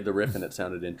 I played the riff and it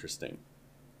sounded interesting.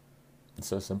 It's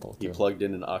so simple, He too. plugged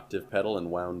in an octave pedal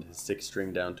and wound his sixth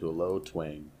string down to a low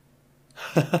twang.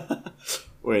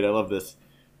 Wait, I love this.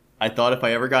 I thought if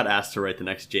I ever got asked to write the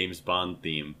next James Bond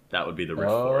theme, that would be the riff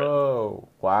for it. Oh,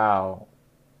 wow.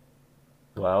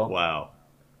 Well, Wow.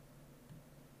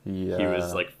 he He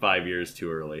was like 5 years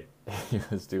too early. he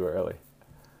was too early.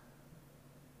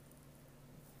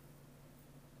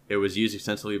 It was used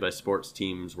extensively by sports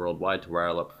teams worldwide to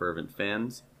rile up fervent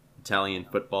fans. Italian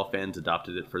football fans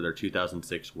adopted it for their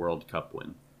 2006 World Cup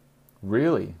win.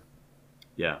 Really?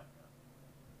 Yeah.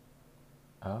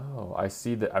 Oh, I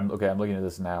see that. I'm looking at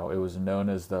this now. It was known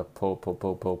as the Po Po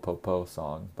Po Po Po Po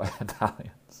song by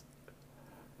Italians.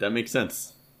 That makes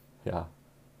sense. Yeah.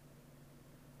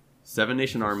 Seven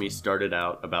Nation Army started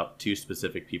out about two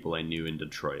specific people I knew in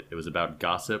Detroit. It was about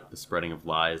gossip, the spreading of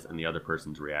lies, and the other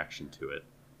person's reaction to it.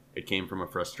 It came from a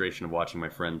frustration of watching my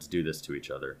friends do this to each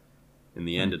other. In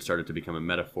the end, it started to become a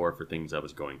metaphor for things I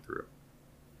was going through.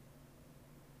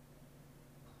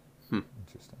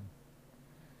 Interesting.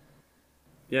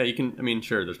 Yeah, you can. I mean,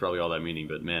 sure, there's probably all that meaning,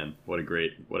 but man, what a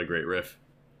great riff.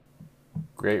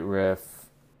 Great riff.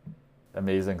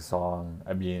 Amazing song.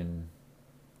 I mean,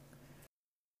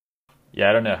 yeah,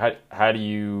 I don't know. How do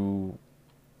you...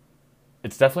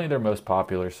 It's definitely their most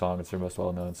popular song. It's their most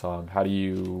well-known song. How do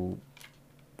you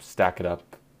stack it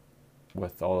up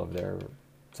with all of their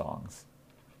songs?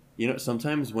 You know,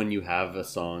 sometimes when you have a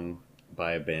song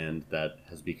by a band that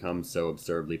has become so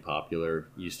absurdly popular,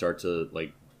 you start to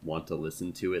like want to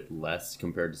listen to it less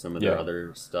compared to some of their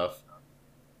other stuff.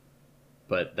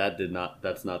 But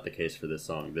that's not the case for this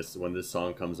song. When this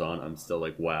song comes on, I'm still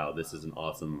like, wow, this is an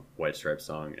awesome White Stripes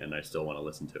song, and I still want to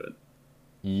listen to it.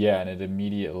 Yeah, and it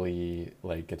immediately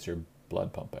like gets your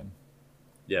blood pumping.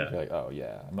 Yeah. You're like, oh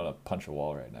yeah, I'm gonna punch a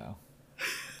wall right now.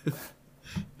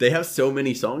 They have so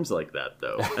many songs like that,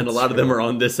 though, and a lot of them are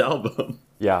on this album.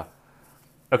 Yeah.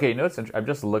 Okay, you know what's I'm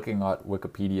just looking at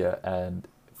Wikipedia, and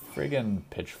friggin'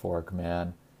 Pitchfork,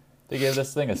 man. They gave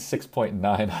this thing a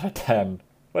 6.9 out of 10.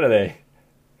 What are they?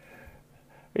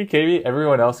 Are you kidding me?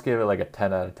 Everyone else gave it like a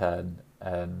 10 out of 10,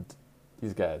 and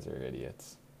these guys are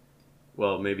idiots.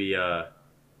 Well, maybe Dan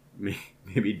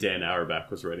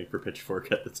Auerbach was writing for Pitchfork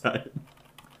at the time.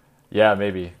 Yeah,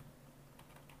 maybe.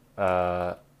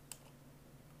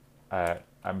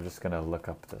 I'm just gonna look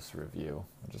up this review.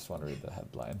 I just want to read the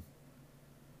headline.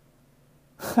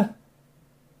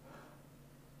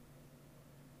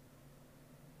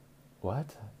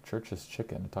 What? Church's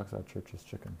Chicken. It talks about Church's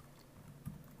Chicken.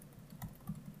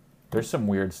 There's some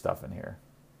weird stuff in here.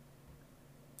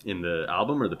 In the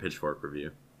album or the Pitchfork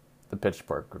review? The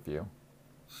Pitchfork review.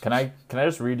 Can I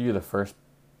just read you the first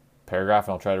paragraph,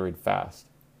 and I'll try to read fast.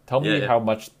 Tell me how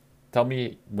much. Tell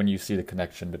me when you see the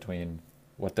connection between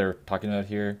what they're talking about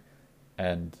here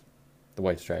and the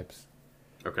White Stripes.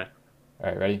 Okay. All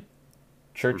right, ready?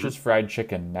 Church's Fried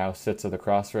Chicken now sits at the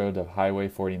crossroad of Highway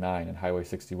 49 and Highway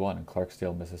 61 in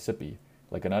Clarksdale, Mississippi,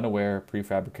 like an unaware,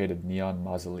 prefabricated neon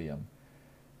mausoleum.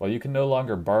 While you can no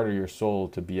longer barter your soul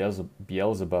to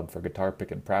Beelzebub for guitar pick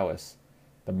and prowess,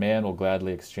 the man will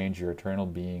gladly exchange your eternal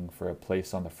being for a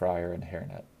place on the fryer and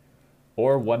hairnet.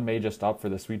 Or one may just opt for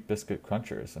the sweet biscuit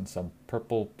crunchers and some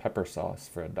purple pepper sauce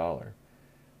for $1.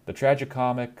 The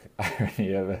tragicomic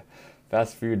irony of a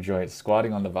fast food joint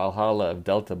squatting on the Valhalla of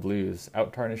Delta blues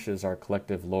outtarnishes our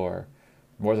collective lore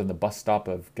more than the bus stop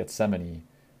of Gethsemane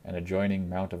and adjoining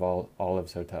Mount of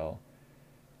Olives Hotel.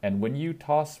 And when you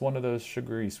toss one of those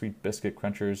sugary sweet biscuit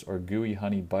crunchers or gooey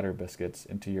honey butter biscuits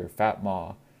into your fat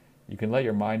maw, you can let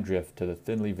your mind drift to the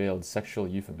thinly veiled sexual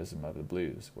euphemism of the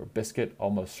blues, where biscuit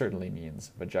almost certainly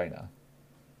means vagina.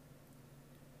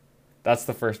 That's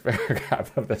the first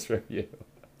paragraph of this review.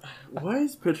 Why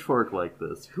is Pitchfork like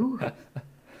this?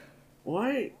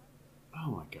 Why?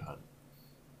 Oh my god.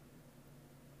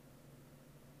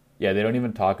 Yeah, they don't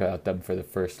even talk about them for the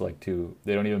first two.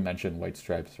 They don't even mention White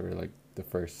Stripes for the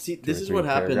first. See, two this or is three what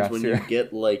happens paragraphs when here. you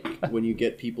get when you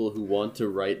get people who want to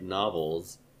write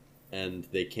novels and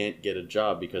they can't get a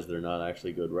job because they're not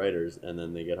actually good writers, and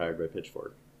then they get hired by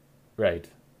Pitchfork. Right.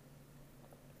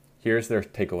 Here's their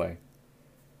takeaway.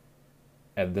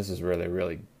 And this is really,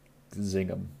 really zing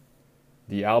 'em.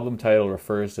 The album title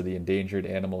refers to the endangered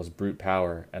animal's brute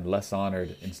power and less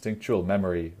honored instinctual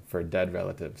memory for dead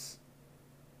relatives.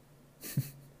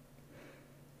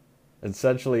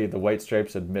 Essentially, the White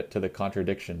Stripes admit to the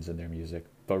contradictions in their music,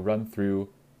 but run through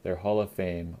their Hall of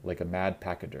Fame like a mad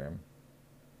pachyderm.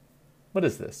 What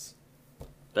is this?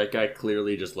 That guy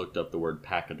clearly just looked up the word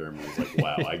pachyderm and was like,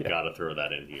 wow, I gotta throw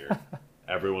that in here.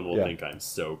 Everyone will think I'm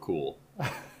so cool.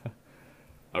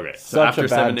 Okay, so Such after a bad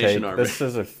Seven take. Nation Army, This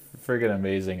is a friggin'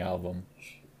 amazing album.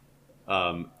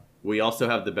 we also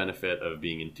have the benefit of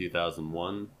being in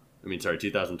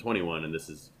 2021, and this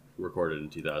is recorded in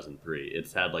 2003.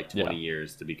 It's had like 20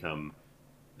 years to become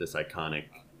this iconic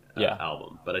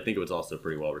album, but I think it was also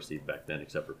pretty well received back then,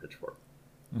 except for Pitchfork.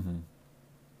 Mm-hmm.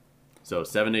 So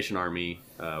Seven Nation Army,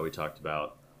 we talked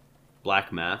about.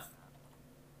 Black Math.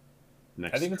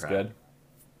 Next I think it's track. good.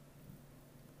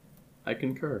 I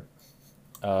concur.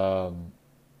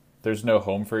 There's No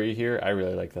Home for You here. I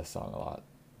really like this song a lot.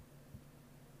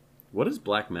 What is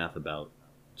Black Math about?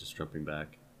 Just jumping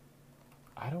back.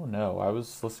 I don't know. I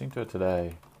was listening to it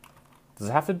today. Does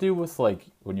it have to do with like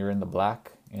when you're in the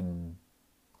black in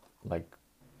like,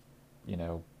 you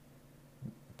know,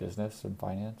 business and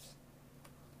finance?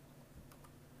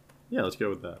 Yeah, let's go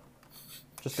with that.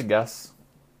 Just a guess.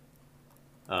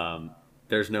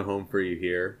 There's No Home for You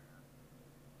here.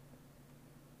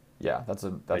 Yeah, that's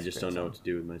I just don't know what to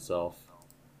do with myself.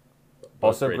 Both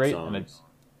Also great, and songs.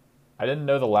 I didn't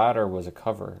know The Ladder was a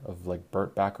cover of like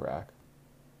Burt Bacharach.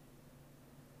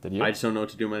 Did you? I just don't know what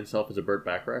to do with myself as a Burt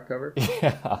Bacharach cover.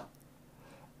 Yeah.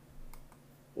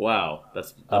 Wow, that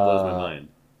blows my mind.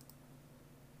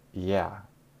 Yeah,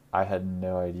 I had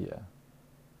no idea.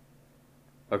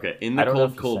 Okay, In I the don't know Cold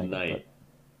if you Cold sang it, Night.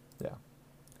 but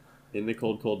yeah. In the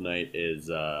Cold Cold Night is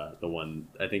the one,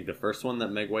 I think the first one that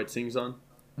Meg White sings on.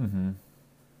 Mm-hmm.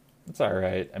 It's all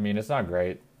right. I mean, it's not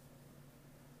great.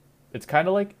 It's kind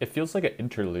of like, it feels like an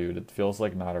interlude. It feels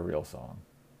like not a real song.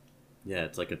 Yeah,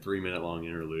 it's like a 3-minute long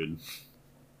interlude.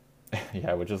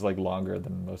 Yeah, which is like longer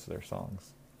than most of their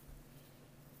songs.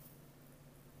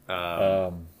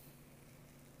 All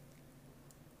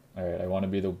right, I Want to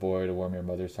Be the Boy to Warm Your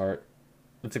Mother's Heart.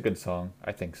 It's a good song.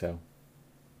 I think so.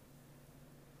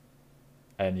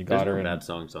 And you got There's her no in... bad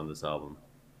songs on this album.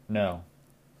 No.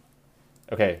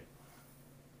 Okay.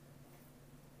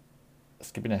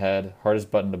 Skipping ahead.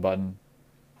 Hardest Button to Button.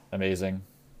 Amazing.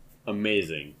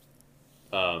 Amazing.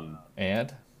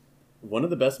 And One of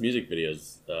the best music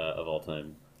videos of all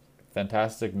time.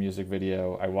 fantastic music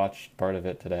video. I watched part of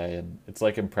it today, and it's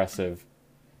like impressive.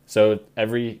 So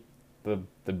the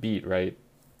beat, right?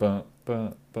 Bum,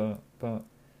 bum, bum, bum.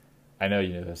 I know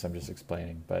you know this. I'm just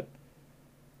explaining, but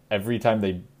every time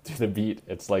they do the beat,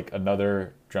 it's like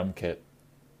another drum kit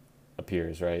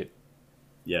appears, right?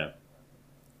 Yeah.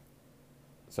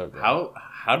 So good.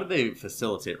 How did they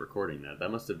facilitate recording that?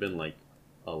 That must have been like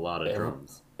a lot of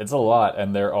drums. It's a lot,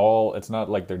 and they're all. It's not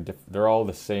like they're all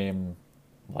the same,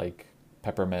 like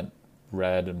peppermint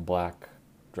red and black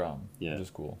drum. Yeah, which is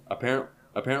cool.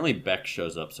 Apparently Beck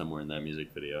shows up somewhere in that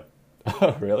music video.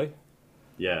 Really?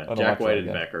 Yeah, I'll Jack watch White that and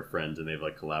again. Beck are friends, and they've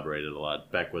like collaborated a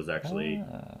lot. Beck was actually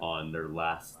on their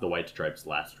the White Stripes'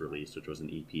 last release, which was an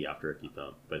EP after Icky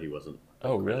Thump, but he wasn't.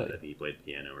 Oh, really? credited. He played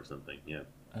piano or something. Yeah.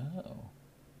 Oh,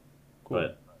 cool.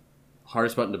 But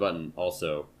Hardest Button to Button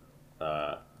also,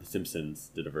 The Simpsons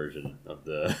did a version of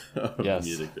the Yes. the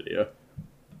music video.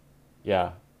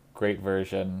 Yeah, great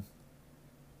version.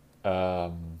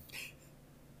 Yeah,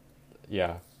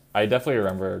 I definitely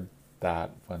remember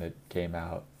that when it came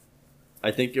out. I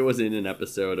think it was in an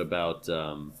episode about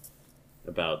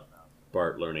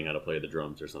Bart learning how to play the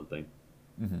drums or something.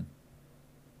 Mm-hmm.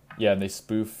 Yeah, and they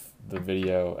spoof the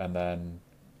video and then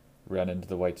run into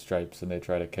the White Stripes and they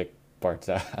try to kick Bart's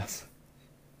ass.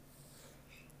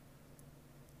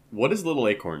 What is Little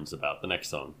Acorns about? The next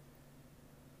song.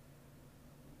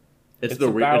 It's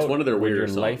about one of their when weirder your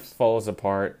songs. life falls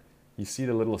apart. You see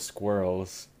the little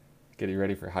squirrels getting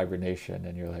ready for hibernation,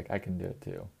 and you're like, I can do it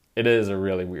too. It is a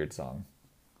really weird song.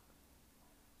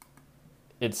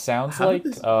 It sounds How like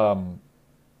did this-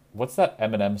 what's that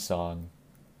Eminem song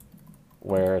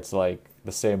where it's like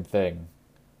the same thing?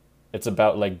 It's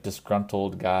about like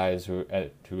disgruntled guys who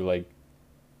like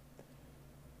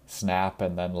snap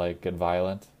and then like get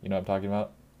violent. You know what I'm talking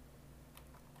about?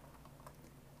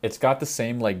 It's got the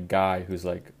same like guy who's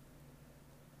like,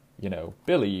 you know,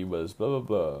 Billy was blah blah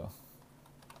blah.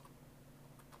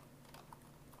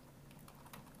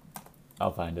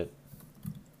 I'll find it.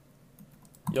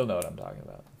 You'll know what I'm talking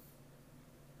about.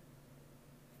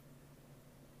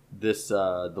 This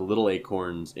the Little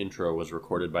Acorns intro was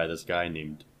recorded by this guy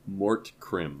named Mort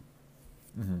Krim.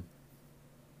 Mm-hmm.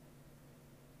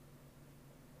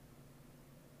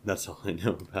 That's all I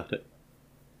know about it.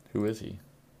 Who is he?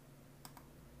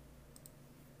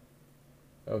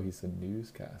 Oh, he's a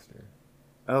newscaster.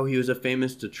 Oh, he was a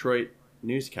famous Detroit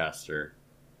newscaster.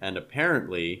 And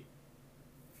apparently,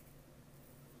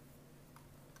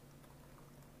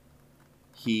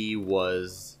 he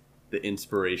was the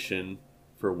inspiration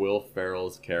for Will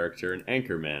Ferrell's character in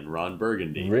Anchorman, Ron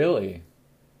Burgundy. Really?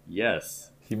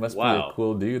 Yes. He must be Wow. a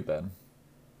cool dude then.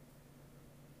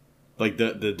 Like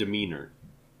the demeanor.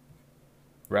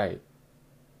 Right.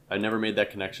 I never made that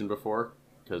connection before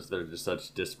because they're just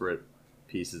such disparate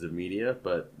pieces of media.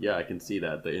 But yeah, I can see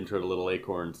that. The intro to Little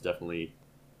Acorns definitely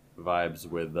vibes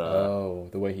with Oh,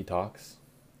 the way he talks?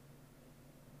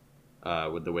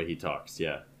 the way he talks.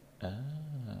 Yeah. Ah,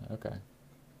 okay.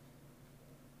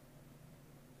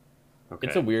 Okay.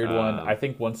 It's a weird one. I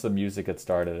think once the music gets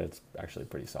started, it's actually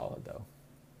pretty solid, though.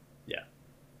 Yeah.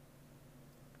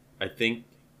 I think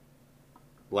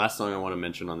last song I want to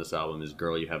mention on this album is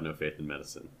 "Girl, You Have No Faith in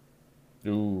Medicine."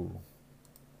 Ooh.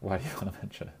 Why do you want to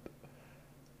mention it?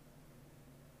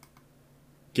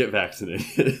 Get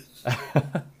vaccinated.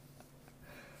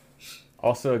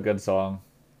 Also a good song.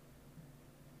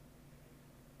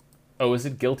 Oh, is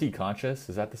it Guilty Conscious?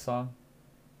 Is that the song?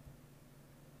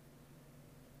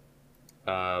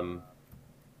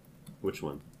 Which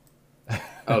one?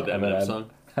 Oh, the Eminem song?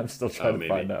 I'm still trying to maybe.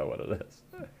 find out what it is.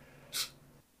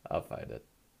 I'll find it.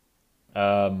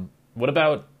 What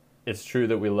about It's True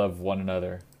That We Love One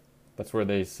Another? That's where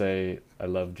they say, I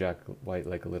love Jack White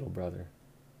like a little brother.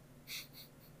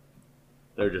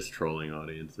 They're just trolling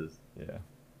audiences. Yeah.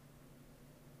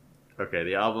 Okay,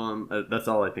 the album, that's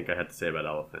all I think I had to say about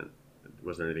Elephant.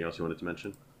 Was there anything else you wanted to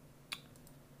mention?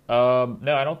 No,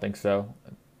 I don't think so.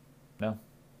 No.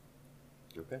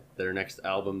 Okay. Their next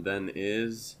album then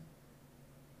is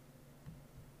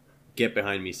Get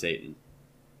Behind Me, Satan.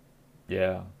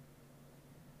 Yeah.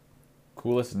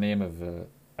 Coolest name of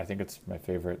I think it's my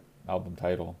favorite album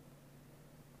title.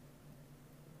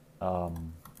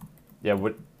 Yeah,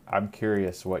 I'm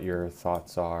curious what your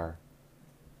thoughts are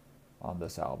on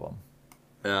this album.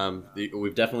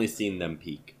 We've definitely seen them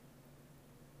peak.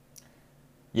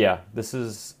 Yeah, this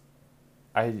is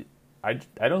I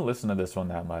don't listen to this one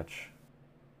that much.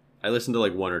 I listened to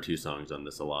like one or two songs on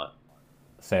this a lot.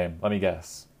 Same. Let me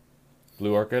guess.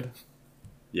 Blue Orchid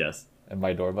Yes. and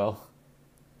My Doorbell.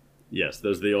 Yes,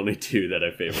 those are the only two that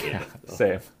I favorited. Yeah,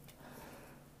 same.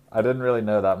 I didn't really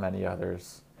know that many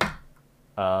others.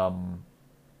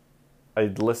 I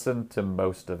listened to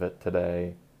most of it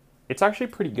today. It's actually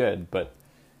pretty good, but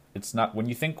it's not. When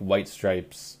you think White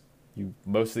Stripes,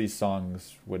 most of these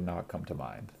songs would not come to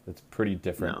mind. It's pretty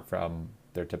different No. from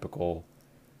their typical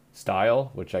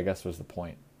style, which I guess was the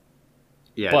point.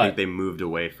 Yeah, But- I think they moved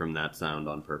away from that sound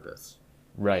on purpose.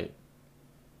 Right.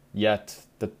 Yet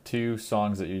the two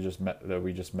songs that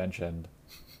we just mentioned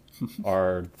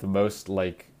are the most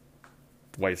like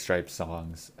White Stripes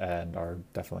songs and are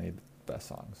definitely the best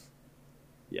songs.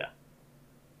 Yeah.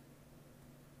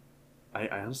 I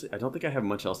honestly, I don't think I have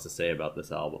much else to say about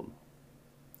this album.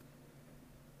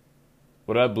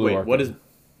 What about Blue Wait, Orchid? what is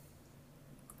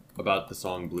about the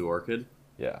song Blue Orchid?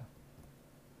 Yeah.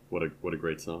 What a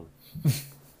great song.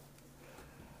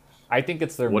 I think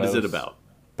it's their What is most it about?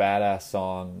 badass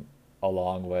song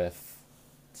along with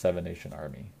Seven Nation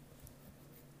Army.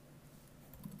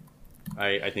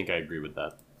 I think I agree with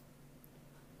that.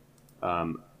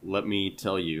 Let me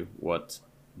tell you what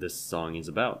this song is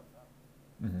about.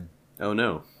 Mm-hmm. Oh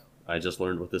no, I just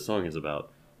learned what this song is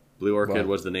about. Blue Orchid What?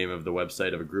 was the name of the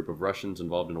website of a group of Russians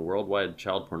involved in a worldwide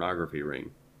child pornography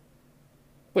ring.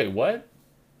 Wait, what?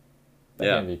 That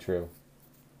Yeah. can't be true.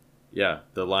 Yeah,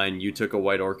 the line, "You took a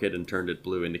white orchid and turned it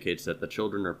blue," indicates that the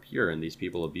children are pure and these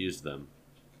people abused them.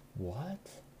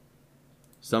 What?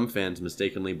 Some fans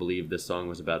mistakenly believe this song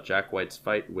was about Jack White's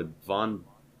fight with Von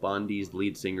Bondi's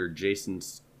lead singer Jason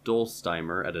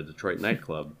Stolzheimer at a Detroit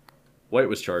nightclub. White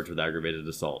was charged with aggravated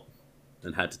assault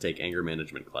and had to take anger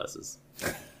management classes.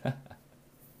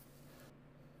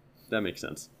 That makes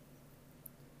sense.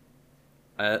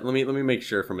 Let me make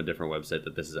sure from a different website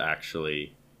that this is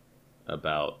actually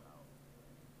about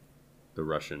the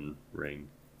Russian ring.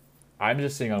 I'm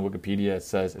just seeing on Wikipedia it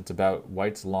says it's about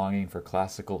White's longing for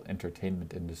classical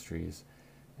entertainment industries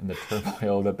and the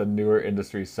turmoil that the newer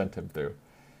industries sent him through.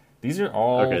 These are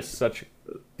all Okay,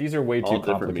 these are way all too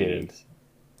different complicated. meanings.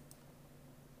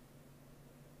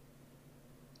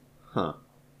 Huh.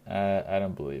 I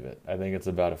don't believe it. I think it's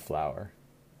about a flower.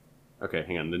 Okay,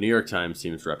 hang on. The New York Times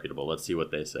seems reputable. Let's see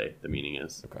what they say the meaning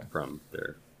is Okay. from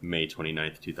their May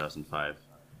 29th, 2005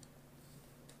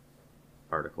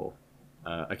 article.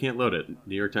 I can't load it.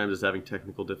 New York Times is having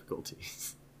technical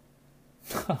difficulties.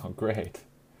 Oh, great.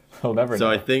 We'll never So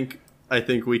know. I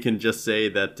think we can just say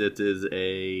that it is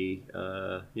a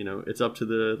it's up to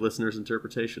the listener's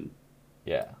interpretation.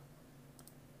 Yeah.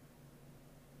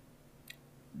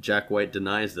 Jack White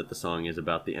denies that the song is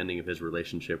about the ending of his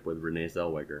relationship with Renee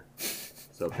Zellweger.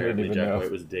 So apparently even Jack know. White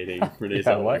was dating Renee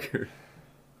Yeah, what? Zellweger.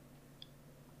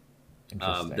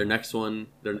 Interesting. Their next one,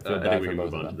 feel I bad think we for can both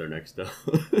move of on to them. their next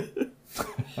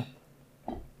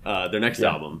their next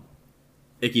Yeah. album,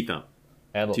 Icky Thump.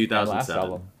 and last 2007.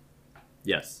 album.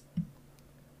 Yes.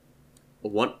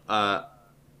 One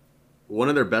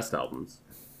of their best albums.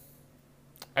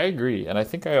 I agree, and I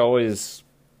think I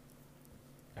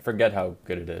forget how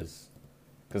good it is,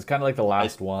 because kind of like the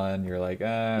last one, you're like,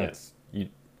 it's you.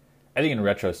 I think in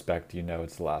retrospect,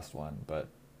 it's the last one, but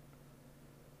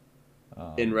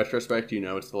In retrospect,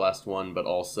 it's the last one, but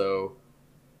also,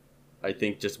 I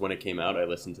think just when it came out, I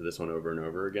listened to this one over and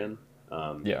over again.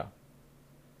 yeah,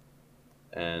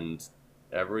 And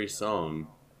every song,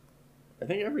 I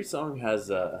think every song has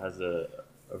a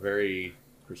very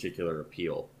particular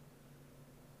appeal.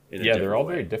 In a they're different all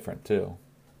way. very different too.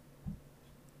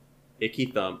 Icky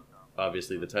Thump,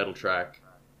 obviously the title track.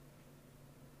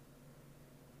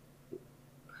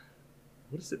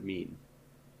 What does it mean?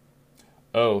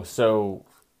 Oh, so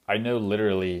I know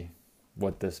literally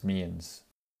what this means.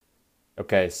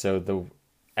 Okay, so the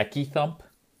Eki thump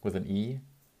with an E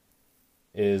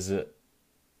is,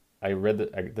 I read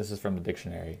that, this is from the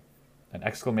dictionary, an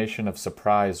exclamation of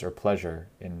surprise or pleasure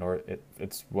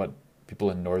it's what people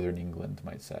in northern England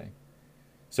might say.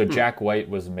 So Jack White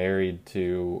was married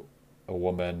to a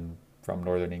woman from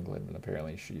northern England, and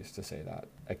apparently she used to say that,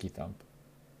 Eki thump.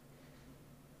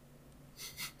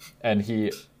 And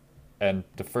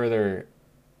to further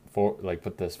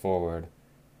put this forward,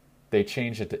 they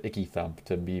changed it to Icky Thump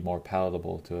to be more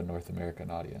palatable to a North American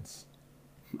audience.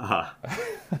 Ah,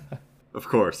 of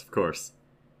course.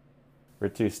 We're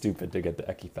too stupid to get the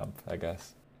Icky Thump, I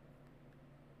guess.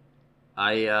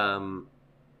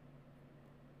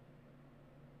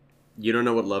 You don't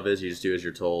know what love is. You just do as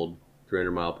you're told.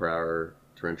 300 mile per hour,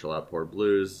 torrential outpour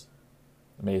blues,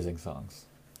 Amazing songs.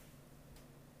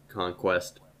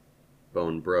 Conquest,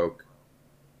 Bone Broke.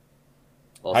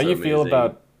 Also How do you feel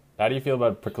amazing.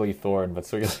 about Prickly Thorn but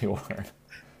Swiggly Warren?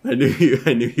 I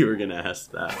knew you were gonna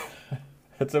ask that.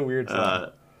 It's a weird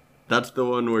song. That's the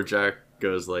one where Jack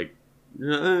goes like.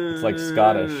 It's like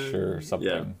Scottish or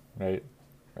something, Yeah. right?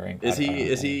 Or Is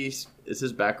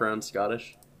his background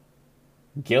Scottish?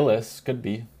 Gillis could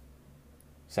be.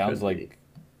 Sounds Could like be.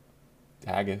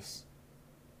 haggis.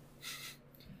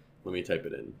 Let me type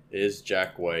it in. Is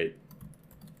Jack White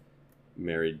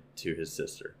married to his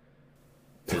sister?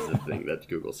 Is the thing that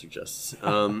Google suggests.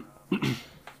 I'm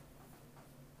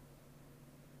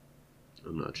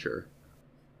not sure.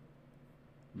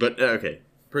 But, okay.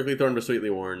 Prickly Thorn but Sweetly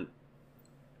Worn,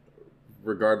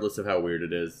 regardless of how weird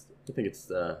it is, I think it's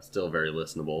still very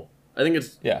listenable. I think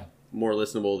it's Yeah. more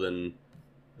listenable than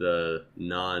the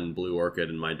non-Blue Orchid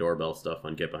and My Doorbell stuff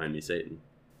on Get Behind Me, Satan.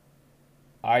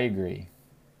 I agree.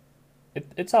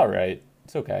 It's all right.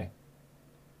 It's okay.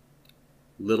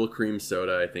 Little Cream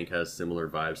Soda, I think, has similar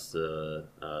vibes to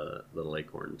Little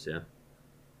Acorns, yeah?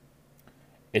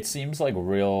 It seems like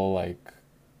real,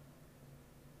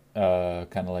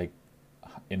 kind of like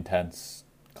intense,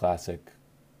 classic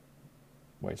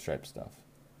White Stripe stuff.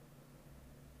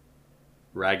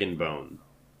 Rag and Bone.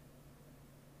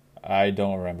 I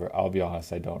don't remember. I'll be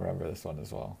honest, I don't remember this one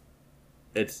as well.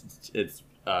 It's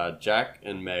Jack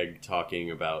and Meg talking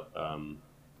about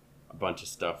a bunch of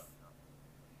stuff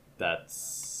that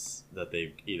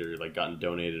they've either gotten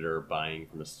donated or buying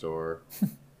from a store.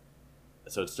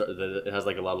 So it has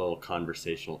a lot of little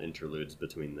conversational interludes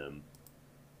between them.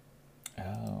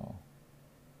 Oh.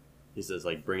 He says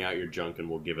bring out your junk and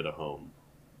we'll give it a home,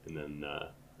 and then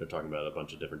they're talking about a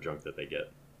bunch of different junk that they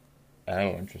get. Oh,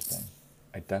 interesting.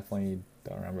 I definitely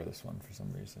don't remember this one for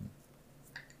some reason.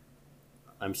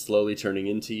 I'm slowly turning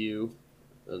into you,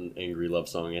 an angry love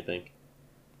song, I think.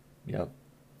 Yep.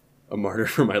 A martyr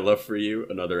for my love for you,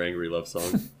 another angry love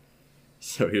song.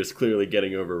 So he was clearly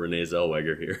getting over Renee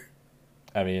Zellweger here.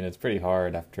 I mean, it's pretty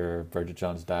hard after Bridget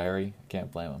Jones' Diary. I can't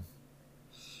blame him.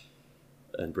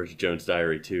 And Bridget Jones'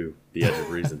 Diary 2, The Edge of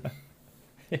Reason.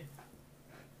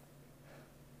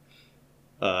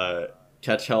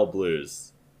 Catch Hell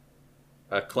Blues.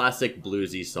 A classic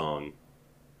bluesy song.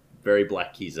 Very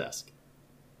Black Keys-esque.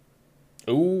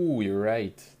 Ooh, you're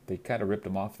right. They kind of ripped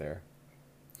him off there.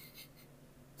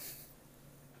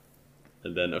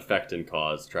 And then Effect and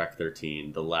Cause, track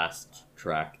 13, the last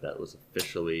track that was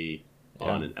officially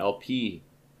on Yeah. an LP,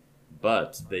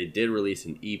 but they did release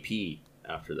an EP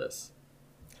after this.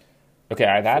 Okay,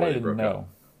 that Before I they didn't broke know. up.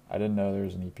 I didn't know there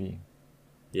was an EP.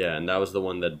 Yeah, and that was the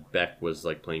one that Beck was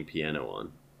like playing piano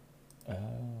on.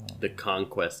 Oh, The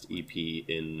Conquest EP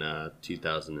in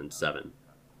 2007.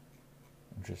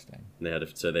 interesting. And they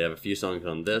have a few songs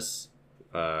on this.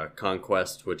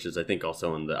 Conquest, which is I think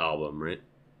also on the album, right?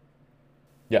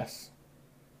 Yes.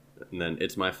 And then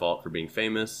It's My Fault for Being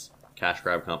Famous, Cash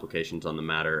Grab Complications on the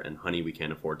Matter, and Honey, We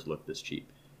Can't Afford to Look This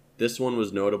Cheap. This one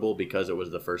was notable because it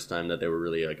was the first time that they were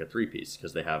really like a three-piece,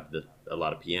 because they have a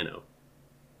lot of piano.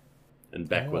 And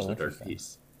Beck was Oh, the third interesting.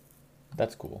 piece.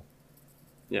 That's cool.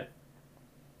 Yeah.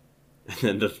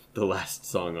 And then the last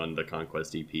song on the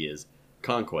Conquest EP is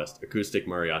Conquest, acoustic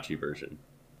mariachi version.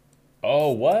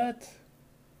 Oh, what?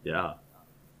 Yeah.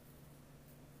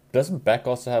 Doesn't Beck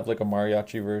also have like a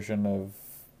mariachi version of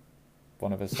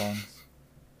one of his songs?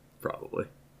 Probably.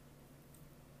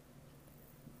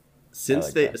 I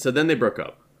like that. So then they broke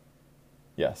up.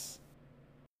 Yes.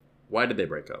 Why did they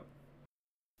break up?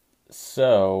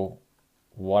 So,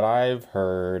 what I've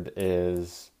heard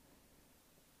is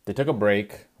they took a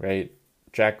break, right?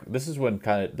 This is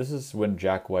when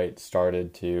Jack White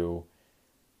started to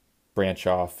branch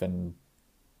off and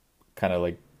kind of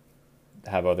like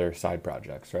have other side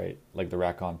projects, right? Like the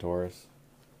Raconteurs.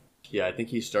 Yeah, I think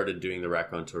he started doing the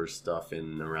Raconteur stuff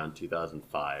in around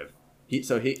 2005.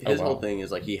 His Oh, whole wow. thing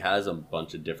is like he has a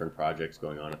bunch of different projects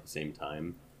going on at the same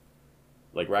time.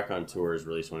 Like Raconteurs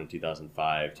released one in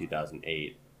 2005,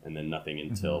 2008, and then nothing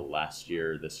until this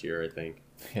year, I think.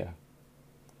 Yeah.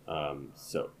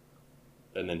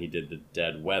 And then he did the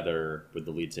Dead Weather with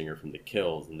the lead singer from The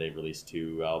Kills, and they've released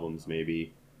 2 albums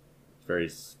maybe, very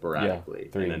sporadically.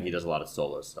 3 and then he maybe. does a lot of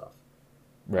solo stuff.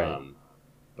 Right.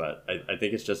 But I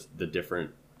think it's just the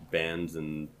different bands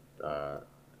and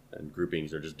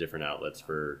groupings are just different outlets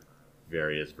for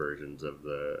various versions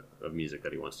of music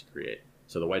that he wants to create.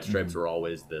 So the White Stripes were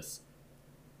always this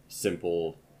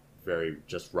simple, very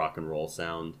just rock and roll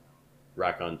sound.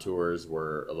 Raconteurs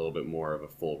were a little bit more of a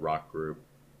full rock group.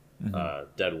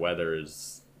 Dead Weather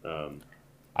is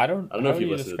I don't know how if would you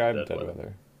you listened to describe Dead Dead Weather.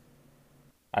 Weather.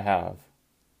 I have.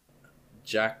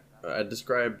 Jack. I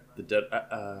described the Dead.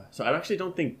 So I actually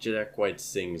don't think Jack White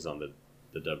sings on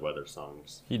the Dead Weather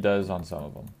songs. He does on some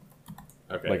of them.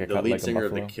 Okay, Like a the cut- lead like a singer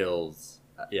of The Buffalo? Kills,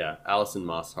 yeah, Alison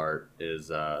Mosshart is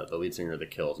the lead singer of The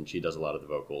Kills, and she does a lot of the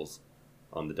vocals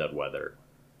on the Dead Weather.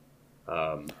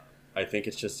 I think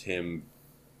it's just him.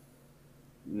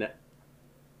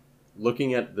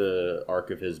 Looking at the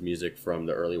arc of his music from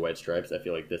the early White Stripes, I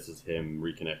feel like this is him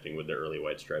reconnecting with the early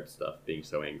White Stripes stuff, being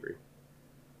so angry.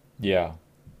 Yeah.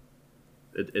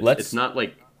 It's not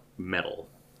like metal.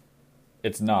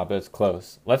 It's not, but it's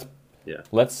close. Yeah.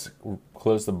 Let's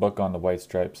close the book on the White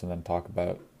Stripes and then talk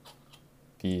about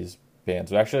these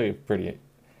bands. I actually kind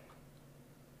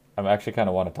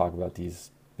of want to talk about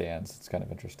these bands. It's kind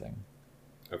of interesting.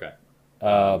 Okay.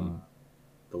 Um,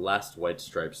 The last White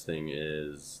Stripes thing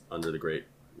is Under the Great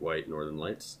White Northern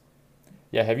Lights.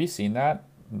 yeah, have you seen that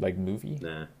like movie?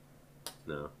 Nah,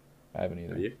 no. I haven't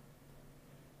either. Have you?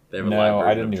 They have a No, live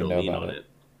I version didn't of even know Jolene about on it. it.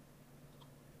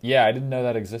 Yeah, I didn't know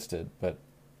that existed, but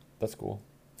that's cool.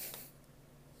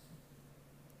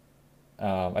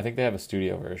 I think they have a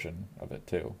studio version of it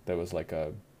too. That was like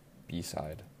a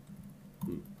B-side.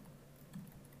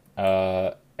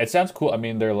 It sounds cool. I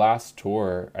mean, their last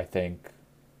tour, I think,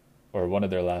 or one of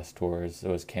their last tours, it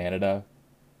was Canada,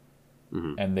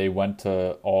 Mhm. and they went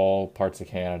to all parts of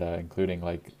Canada, including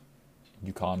like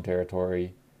Yukon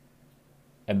Territory,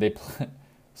 and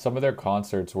some of their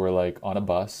concerts were like on a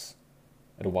bus,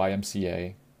 at a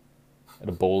YMCA, at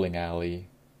a bowling alley,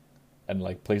 and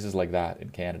like places like that in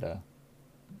Canada,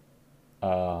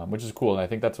 which is cool, and I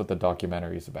think that's what the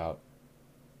documentary is about.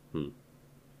 Hmm.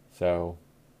 So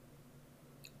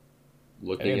I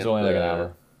Looking think it's at only like an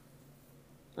hour.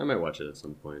 I might watch it at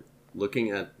some point. Looking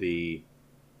at the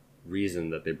reason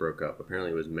that they broke up,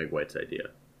 apparently it was Meg White's idea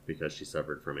because she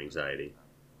suffered from anxiety.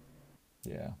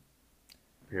 Yeah,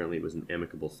 Apparently it was an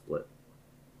amicable split.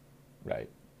 right.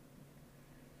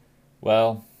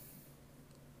 Well,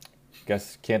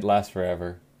 guess can't last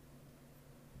forever.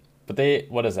 But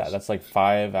what is that? That's like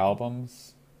 5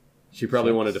 albums? She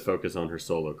probably 6. wanted to focus on her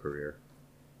solo career.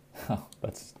 Oh,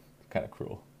 that's kind of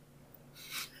cruel.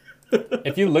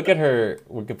 If you look at her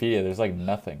Wikipedia, there's like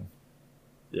nothing.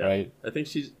 Yeah. Right. I think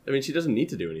she doesn't need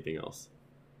to do anything else.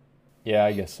 Yeah,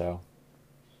 I guess so.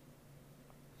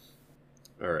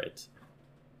 All right.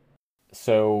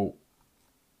 So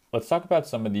let's talk about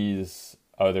some of these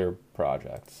other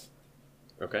projects,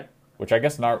 Okay. which I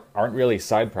guess not aren't really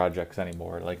side projects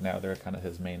anymore. Like now they're kind of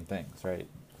his main things, right?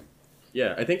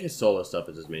 Yeah, I think his solo stuff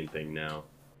is his main thing now.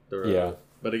 Yeah.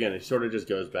 But again, he sort of just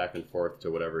goes back and forth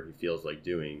to whatever he feels like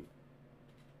doing.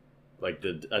 Like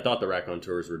I thought the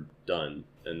Raconteurs were done,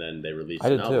 and then they released I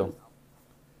an did album. too.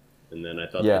 And then I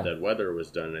thought Yeah. the Dead Weather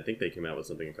was done, and I think they came out with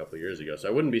something a couple of years ago. So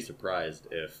I wouldn't be surprised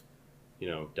if,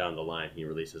 down the line he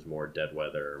releases more Dead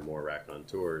Weather or more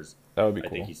Raconteurs. That would be I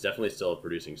cool. think he's definitely still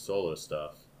producing solo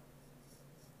stuff.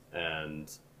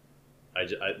 And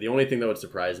the only thing that would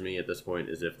surprise me at this point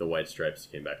is if the White Stripes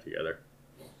came back together.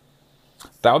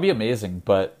 That would be amazing,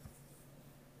 but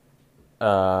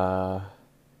I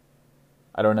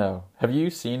don't know. Have you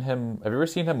seen him? Have you ever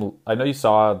seen him? I know you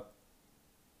saw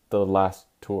the last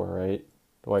tour, right?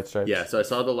 The White Stripes. Yeah, so I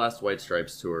saw the last White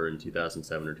Stripes tour in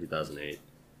 2007 or 2008.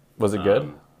 Was it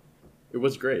good? It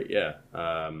was great, yeah.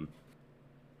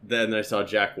 Then I saw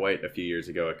Jack White a few years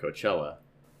ago at Coachella.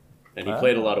 And he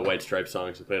played a lot of White Stripes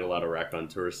songs. He played a lot of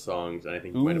Raconteurs songs. And I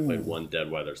think he might have played one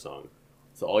Dead Weather song.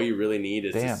 So all you really need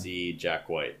is to see Jack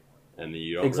White. And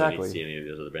you don't really need to see any of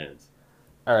those other bands.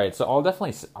 All right, so I'll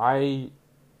definitely.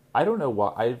 I don't know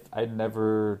why I've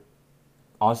never,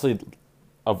 honestly,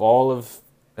 of all of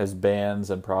his bands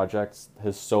and projects,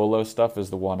 his solo stuff is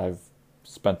the one I've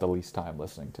spent the least time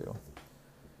listening to.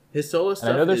 His solo stuff.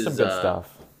 And I know there's some good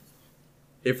stuff.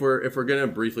 If we're gonna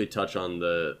briefly touch on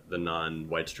the non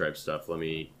White Stripe stuff, let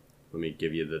me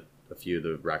give you a few of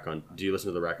the Racon. Do you listen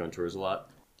to the Raconteurs a lot?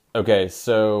 Okay,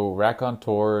 so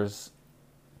Raconteurs,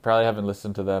 probably haven't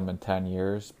listened to them in 10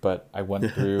 years, but I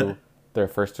went through their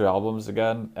first two albums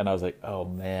again, and I was like, oh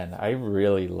man, I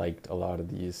really liked a lot of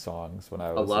these songs when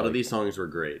I was A lot of these songs were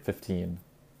great. 15.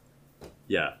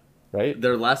 Yeah. Right?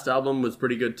 Their last album was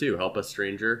pretty good too, Help Us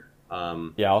Stranger.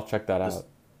 Yeah, I'll check that out.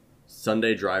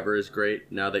 Sunday Driver is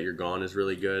great. Now That You're Gone is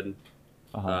really good.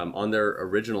 On their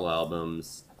original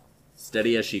albums,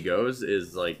 Steady As She Goes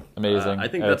is like amazing. I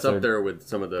think that's up there with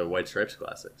some of the White Stripes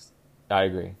classics. I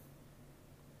agree.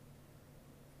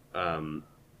 That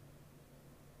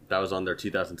was on their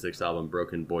 2006 album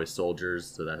Broken Boy Soldiers,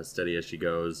 so that has Steady As She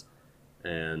Goes.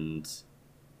 And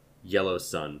Yellow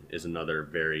Sun is another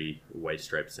very White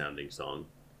Stripe sounding song.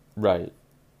 Right.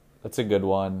 That's a good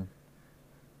one.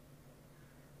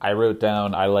 I wrote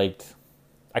down, I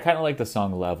kind of liked the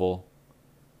song Level.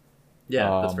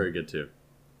 Yeah, that's very good too.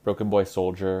 Broken Boy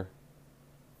Soldier,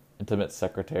 Intimate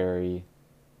Secretary,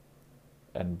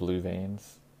 and Blue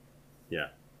Veins. Yeah.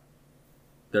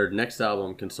 Their next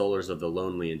album, Consolers of the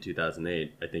Lonely in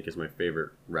 2008, I think is my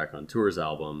favorite Raconteurs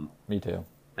album. Me too.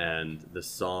 And the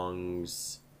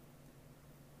songs...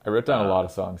 I wrote down a lot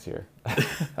of songs here.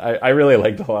 I really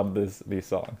liked a lot of these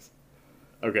songs.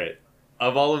 Okay.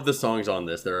 Of all of the songs on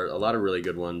this, there are a lot of really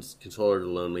good ones. Consoler of the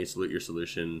Lonely, Salute Your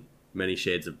Solution, Many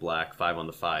Shades of Black, 5 on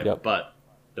the 5. Yep. But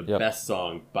the best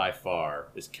song by far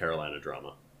is Carolina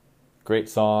Drama. Great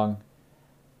song.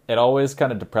 It always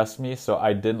kind of depressed me, so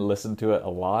I didn't listen to it a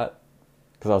lot.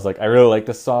 Because I was like, I really like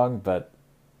this song, but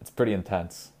it's pretty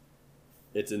intense.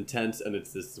 It's intense, and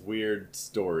it's this weird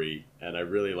story, and I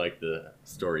really like the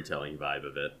storytelling vibe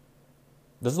of it.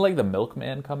 Doesn't like the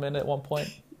milkman come in at one point?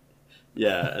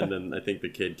 Yeah, and then I think the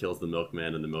kid kills the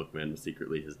milkman, and the milkman was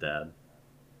secretly his dad.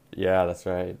 Yeah, that's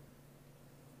right.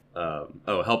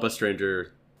 Help Us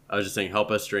Stranger. I was just saying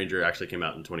Help Us Stranger actually came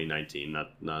out in 2019,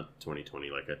 not 2020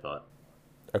 like I thought.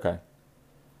 Okay.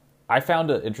 I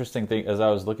found an interesting thing as I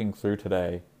was looking through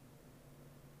today.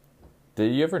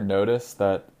 Did you ever notice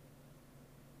that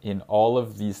in all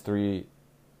of these three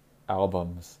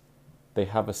albums, they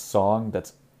have a song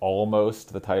that's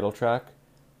almost the title track,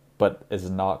 but is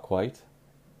not quite?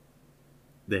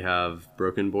 They have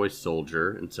Broken Boy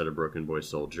Soldier instead of Broken Boy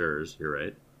Soldiers, you're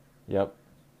right. Yep.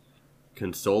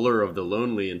 Consoler of the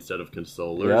Lonely instead of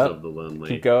Consolers of the Lonely.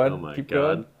 Keep going. Oh my Keep god.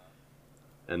 going.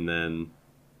 And then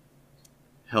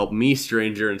Help Me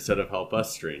Stranger instead of Help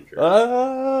Us Stranger.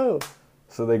 Oh!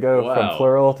 So they go from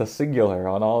plural to singular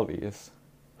on all these.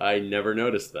 I never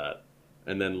noticed that.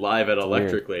 And then Live at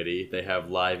Electric Lady, they have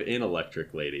Live in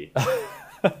Electric Lady.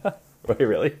 Wait,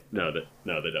 really? No,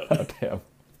 they don't. Oh, damn.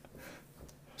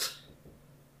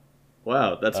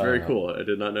 Wow, that's very cool. I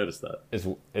did not notice that.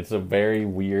 It's a very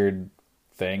weird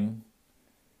thing,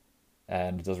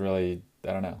 and it doesn't really,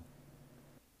 I don't know.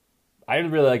 I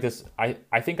really like this. I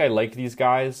think I liked these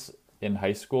guys in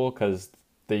high school because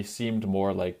they seemed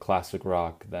more like classic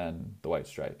rock than the White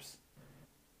Stripes.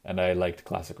 And I liked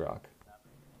classic rock.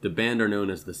 The band are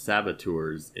known as the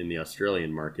Saboteurs in the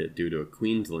Australian market due to a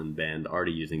Queensland band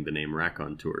already using the name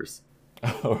Raconteurs.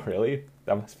 Oh, really?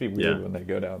 That must be weird when they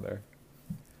go down there.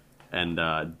 And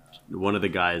one of the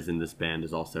guys in this band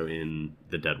is also in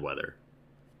The Dead Weather.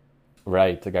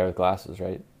 Right, the guy with glasses,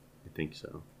 right? I think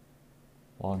so.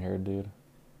 Long-haired dude.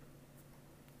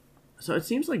 So it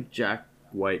seems like Jack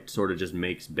White sort of just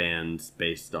makes bands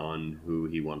based on who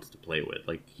he wants to play with.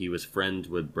 Like, he was friends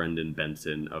with Brendan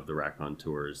Benson of the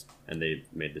Raconteurs, and they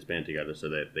made this band together so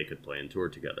that they could play and tour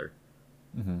together.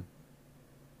 Mm-hmm.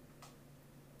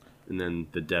 And then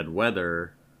The Dead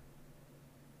Weather,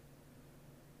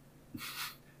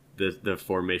 the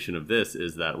formation of this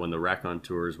is that when the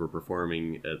Raconteurs were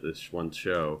performing at this one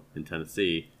show in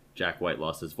Tennessee, Jack White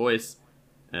lost his voice,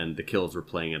 and the Kills were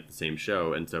playing at the same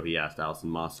show, and so he asked Alison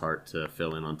Mosshart to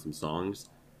fill in on some songs,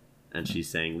 and she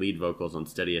sang lead vocals on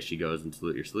Steady As She Goes and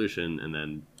Salute Your Solution, and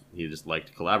then he just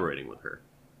liked collaborating with her.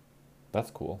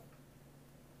 That's cool.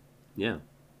 Yeah.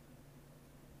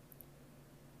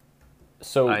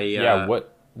 So,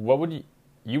 what would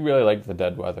you really liked The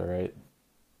Dead Weather, right?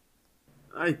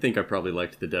 I think I probably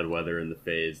liked The Dead Weather in the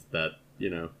phase that,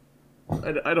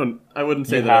 I wouldn't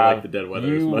say that I like The Dead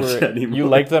Weather as much anymore. You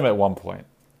liked them at one point.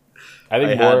 I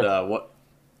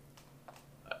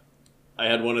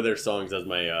had one of their songs as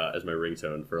my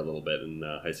ringtone for a little bit in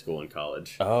high school and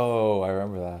college. Oh, I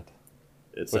remember that.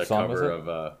 It's Which a song cover was it?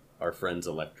 of Our Friends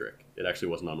Electric. It actually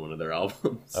wasn't on one of their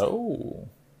albums. Oh,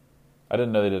 I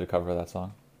didn't know they did a cover of that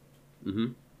song.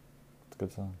 Mm-hmm. It's a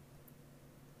good song.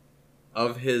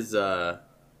 Of his, I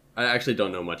actually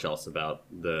don't know much else about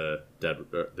the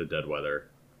Dead Weather,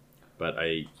 but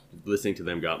listening to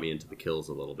them got me into the Kills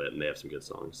a little bit, and they have some good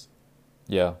songs.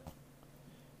 Yeah.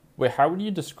 Wait, how would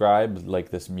you describe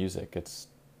like this music? It's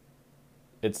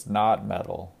not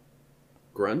metal.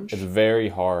 Grunge? It's very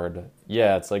hard.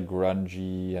 Yeah, it's like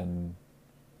grungy and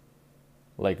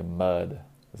like mud.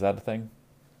 Is that a thing?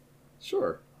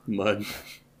 Sure. Mud.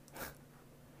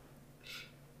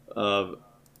 I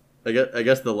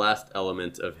guess the last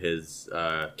element of his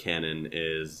canon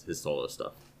is his solo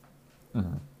stuff.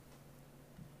 Mm-hmm.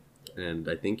 And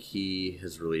I think he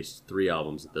has released 3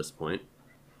 albums at this point.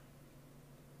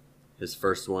 His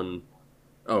first one...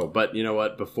 Oh, but you know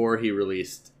what? Before he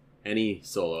released any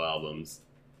solo albums,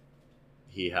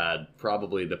 he had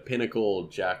probably the pinnacle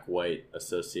Jack White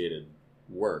associated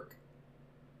work.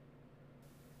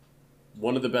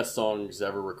 One of the best songs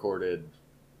ever recorded,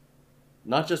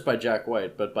 not just by Jack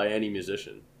White, but by any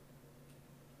musician.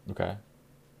 Okay.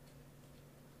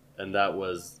 And that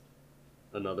was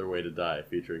Another Way to Die,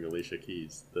 featuring Alicia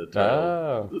Keys, the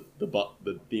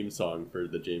theme song for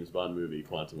the James Bond movie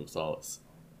Quantum of Solace.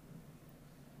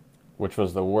 Which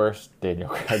was the worst Daniel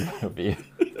Craig movie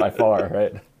by far,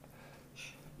 right?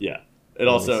 Yeah.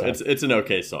 It's an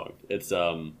okay song. It's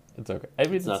okay. I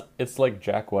mean, it's like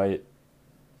Jack White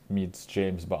meets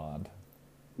James Bond.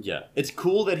 Yeah. It's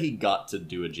cool that he got to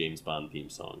do a James Bond theme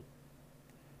song.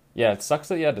 Yeah, it sucks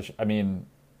that he had to... I mean,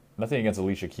 nothing against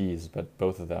Alicia Keys, but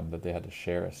both of them, that they had to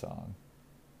share a song.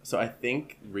 So I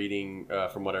think, reading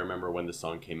from what I remember when the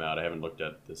song came out, I haven't looked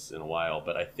at this in a while,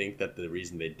 but I think that the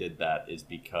reason they did that is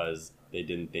because they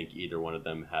didn't think either one of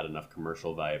them had enough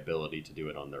commercial viability to do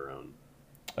it on their own.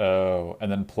 Oh,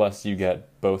 and then plus you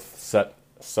get both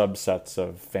subsets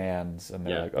of fans, and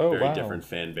they're like, oh, very wow. different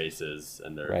fan bases,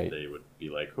 and Right. they would be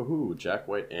like, hoo-hoo, Jack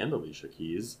White and Alicia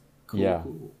Keys. Cool, Yeah.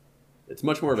 cool. It's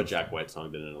much more of a Jack White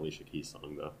song than an Alicia Keys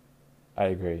song, though. I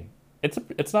agree.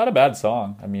 It's not a bad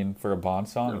song. I mean, for a Bond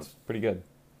song, No. It's pretty good.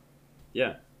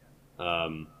 Yeah. I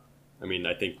mean,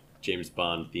 I think James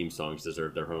Bond theme songs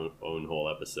deserve their own whole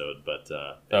episode, but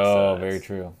Very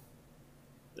true.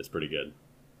 It's pretty good.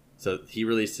 So he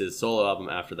released his solo album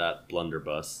after that,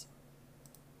 Blunderbuss,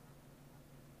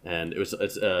 and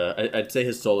I'd say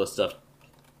his solo stuff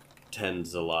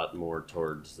trends a lot more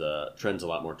towards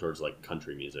like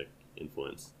country music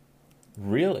influence.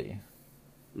 Really?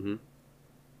 Mm-hmm.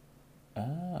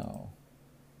 Oh.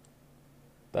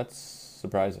 That's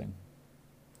surprising.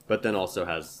 But then also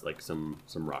has like some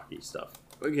rocky stuff.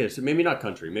 Okay, so maybe not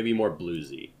country, maybe more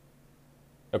bluesy.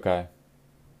 Okay.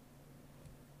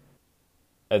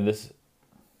 And this,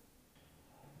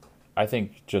 I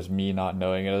think just me not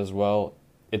knowing it as well,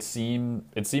 it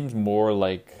seems more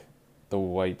like the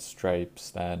White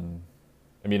Stripes than,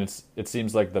 I mean, it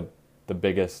seems like the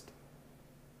biggest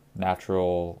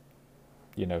natural,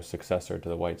 successor to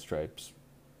the White Stripes.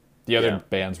 The other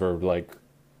bands were like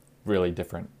really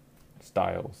different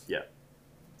styles. Yeah.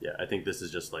 Yeah, I think this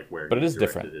is just like where But it is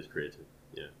directed different. his creative.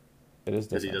 Yeah. It is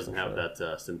Because different. he doesn't for have sure.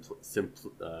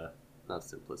 that not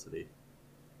simplicity.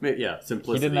 Maybe, yeah,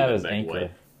 simplicity. He didn't have that his Meg anchor,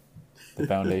 White. the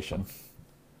foundation.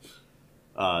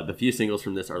 The few singles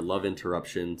from this are Love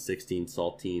Interruption, 16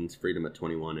 Saltines, Freedom at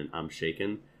 21, and I'm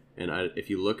Shaken. And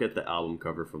if you look at the album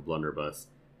cover for Blunderbuss,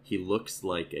 he looks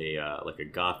like a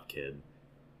goth kid,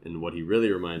 and what he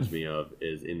really reminds me of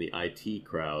is in the IT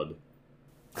Crowd.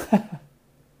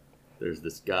 There's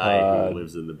this guy who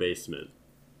lives in the basement.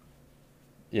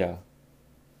 Yeah.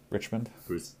 Richmond?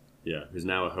 Who's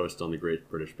now a host on the Great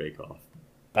British Bake Off.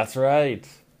 That's right.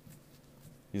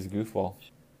 He's a goofball.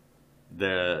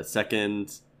 The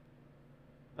second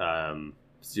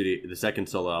the second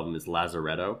solo album is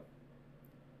Lazaretto.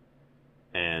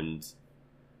 And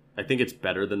I think it's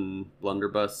better than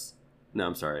Blunderbuss. No,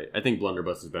 I'm sorry. I think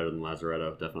Blunderbuss is better than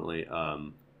Lazaretto, definitely.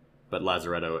 But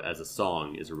Lazaretto as a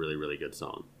song is a really, really good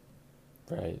song.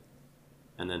 Right.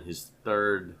 And then his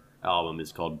third album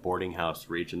is called Boarding House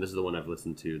Reach, and this is the one I've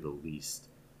listened to the least.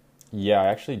 Yeah, I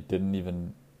actually didn't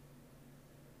even...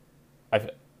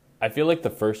 I feel like the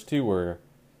first two were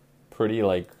pretty,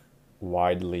 like,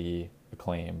 widely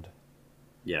acclaimed.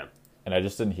 Yeah. And I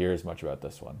just didn't hear as much about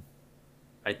this one.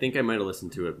 I think I might have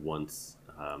listened to it once,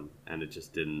 and it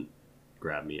just didn't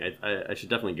grab me. I should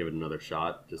definitely give it another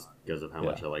shot, just because of how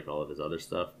much I like all of his other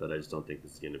stuff, but I just don't think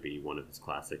this is going to be one of his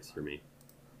classics for me.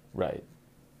 Right.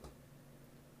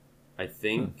 I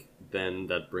think then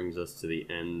that brings us to the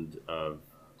end of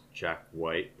Jack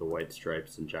White, the White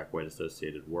Stripes, and Jack White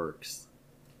Associated Works.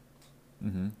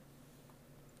 Mm-hmm.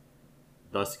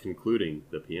 Thus concluding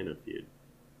the Piano Feud.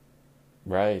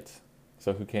 Right.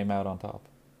 So who came out on top?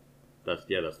 That's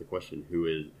the question.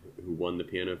 Who won the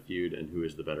Piano Feud, and who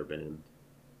is the better band?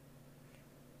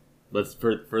 Let's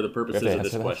for the purposes of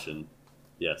this question.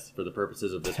 Yes, for the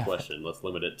purposes of this question, let's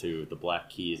limit it to the Black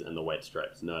Keys and the White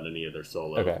Stripes, not any of their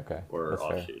solo or That's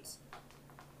offshoots. Fair.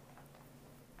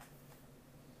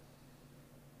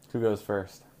 Who goes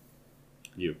first?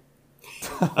 You.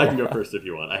 I can go first if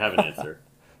you want. I have an answer.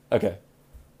 Okay.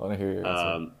 I want to hear your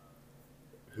answer.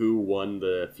 Who won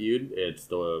the feud? It's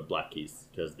the Black Keys,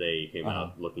 because they came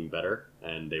out looking better,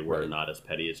 and they were not as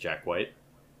petty as Jack White.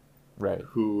 Right.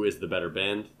 Who is the better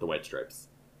band? The White Stripes.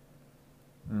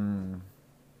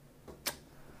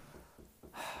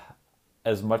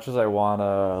 As much as I want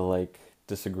to,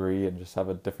 disagree and just have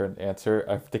a different answer,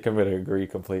 I think I'm going to agree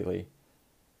completely.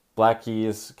 Black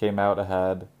Keys came out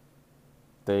ahead.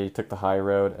 They took the high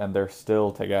road, and they're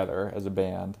still together as a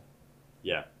band.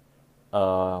 Yeah.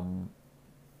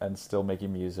 And still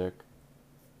making music.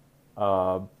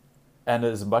 And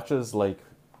as much as,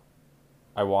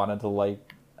 I wanted to,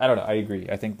 I don't know, I agree.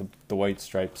 I think the White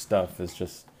Stripe stuff is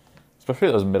just,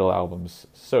 especially those middle albums,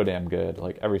 so damn good.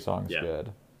 Every song's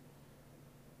good.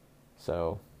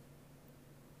 So,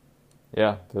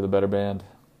 yeah, they're the better band.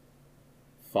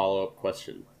 Follow-up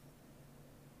question.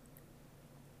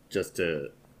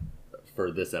 For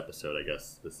this episode, I guess,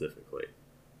 specifically.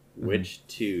 Mm-hmm. Which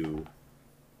two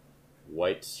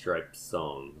White Stripes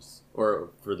songs,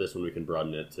 or for this one we can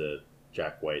broaden it to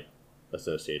Jack White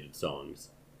associated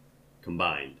songs,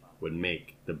 combined would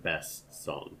make the best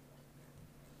song?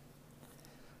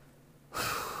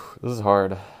 This is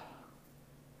hard.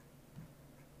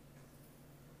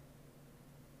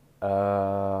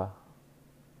 Wow.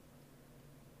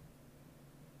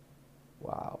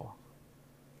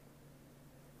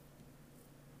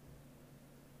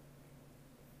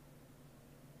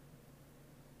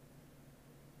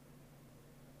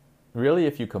 Really,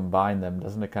 if you combine them,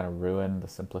 doesn't it kind of ruin the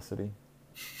simplicity?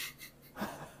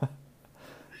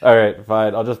 All right,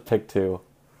 fine. I'll just pick two.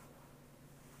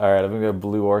 All right, I'm gonna go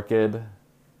Blue Orchid,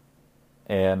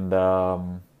 and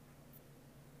We're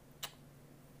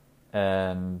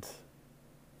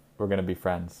Gonna Be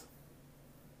Friends.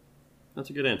 That's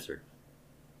a good answer.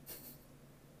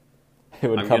 It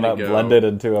would come out blended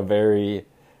into a very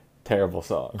terrible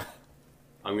song.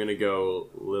 I'm gonna go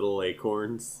Little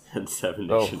Acorns and Seven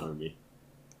Nation Army.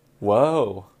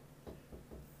 Whoa.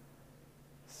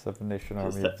 Seven Nation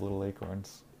Army of Little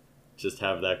Acorns. Just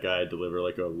have that guy deliver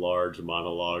a large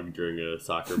monologue during a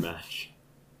soccer match.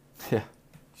 Yeah.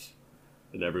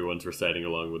 And everyone's reciting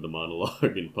along with the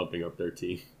monologue and pumping up their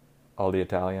team. All the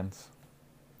Italians.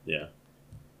 Yeah.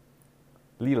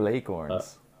 Little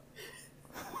Acorns.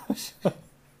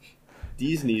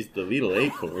 Disney's The Little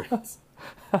Acorns.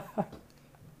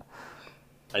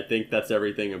 I think that's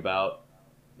everything about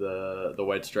the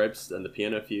White Stripes and the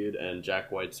Piano Feud and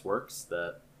Jack White's works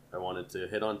that I wanted to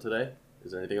hit on today.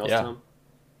 Is there anything else, Tom?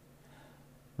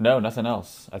 No, nothing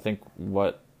else. I think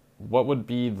what would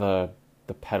be the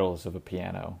pedals of a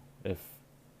piano if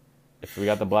we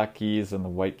got the black keys and the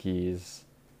white keys?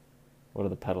 What are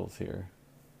the pedals here?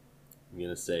 I'm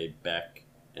gonna say Beck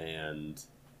and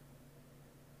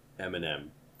Eminem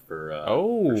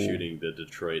for shooting the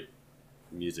Detroit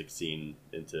music scene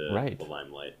into the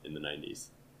limelight in the 90s.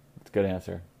 That's a good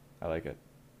answer. I like it.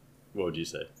 What would you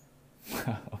say?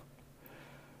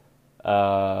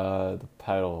 The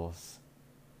pedals.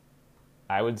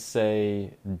 I would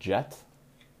say Jet.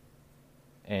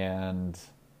 And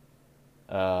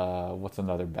what's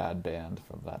another bad band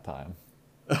from that time?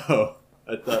 Oh,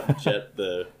 I thought Jet,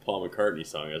 the Paul McCartney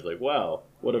song. I was like, wow,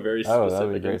 what a very Oh, specific that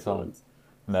would be a great influence. song.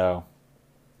 No,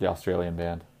 the Australian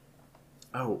band.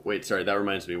 Oh, wait, sorry. That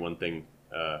reminds me of one thing.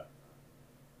 The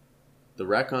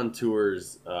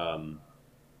Raconteurs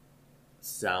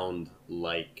sound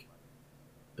like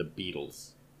the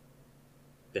Beatles.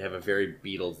 They have a very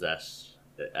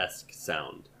Beatles-esque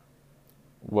sound.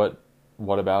 What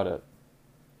about it?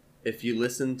 If you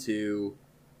listen to...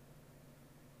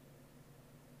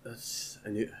 I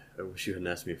wish you hadn't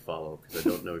asked me to follow, because I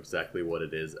don't know exactly what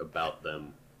it is about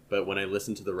them. But when I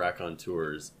listen to the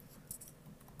Raconteurs,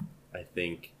 I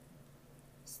think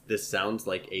this sounds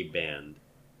like a band.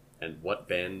 And what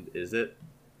band is it?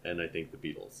 And I think the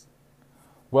Beatles.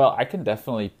 Well, I can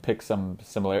definitely pick some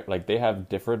similar. Like they have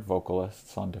different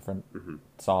vocalists on different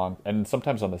songs, and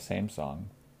sometimes on the same song.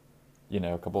 You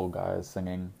know, a couple of guys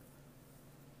singing.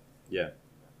 Yeah.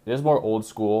 It is more old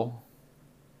school.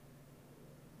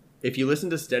 If you listen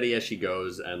to Steady as She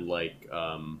Goes and like,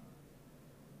 I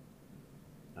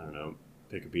don't know,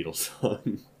 pick a Beatles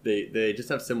song, they just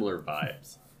have similar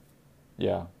vibes.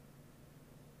 Yeah.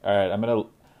 All right,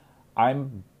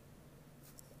 I'm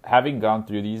having gone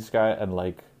through these guys and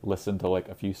like listened to like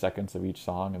a few seconds of each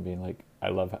song and being like,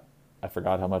 I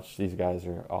forgot how much these guys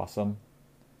are awesome.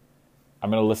 I'm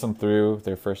gonna listen through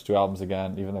their first two albums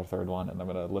again, even their third one, and I'm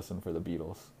gonna listen for the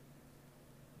Beatles.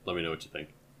 Let me know what you think.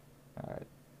 All right.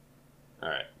 All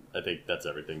right. I think that's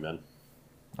everything then.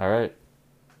 All right.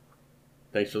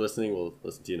 Thanks for listening. We'll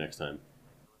listen to you next time.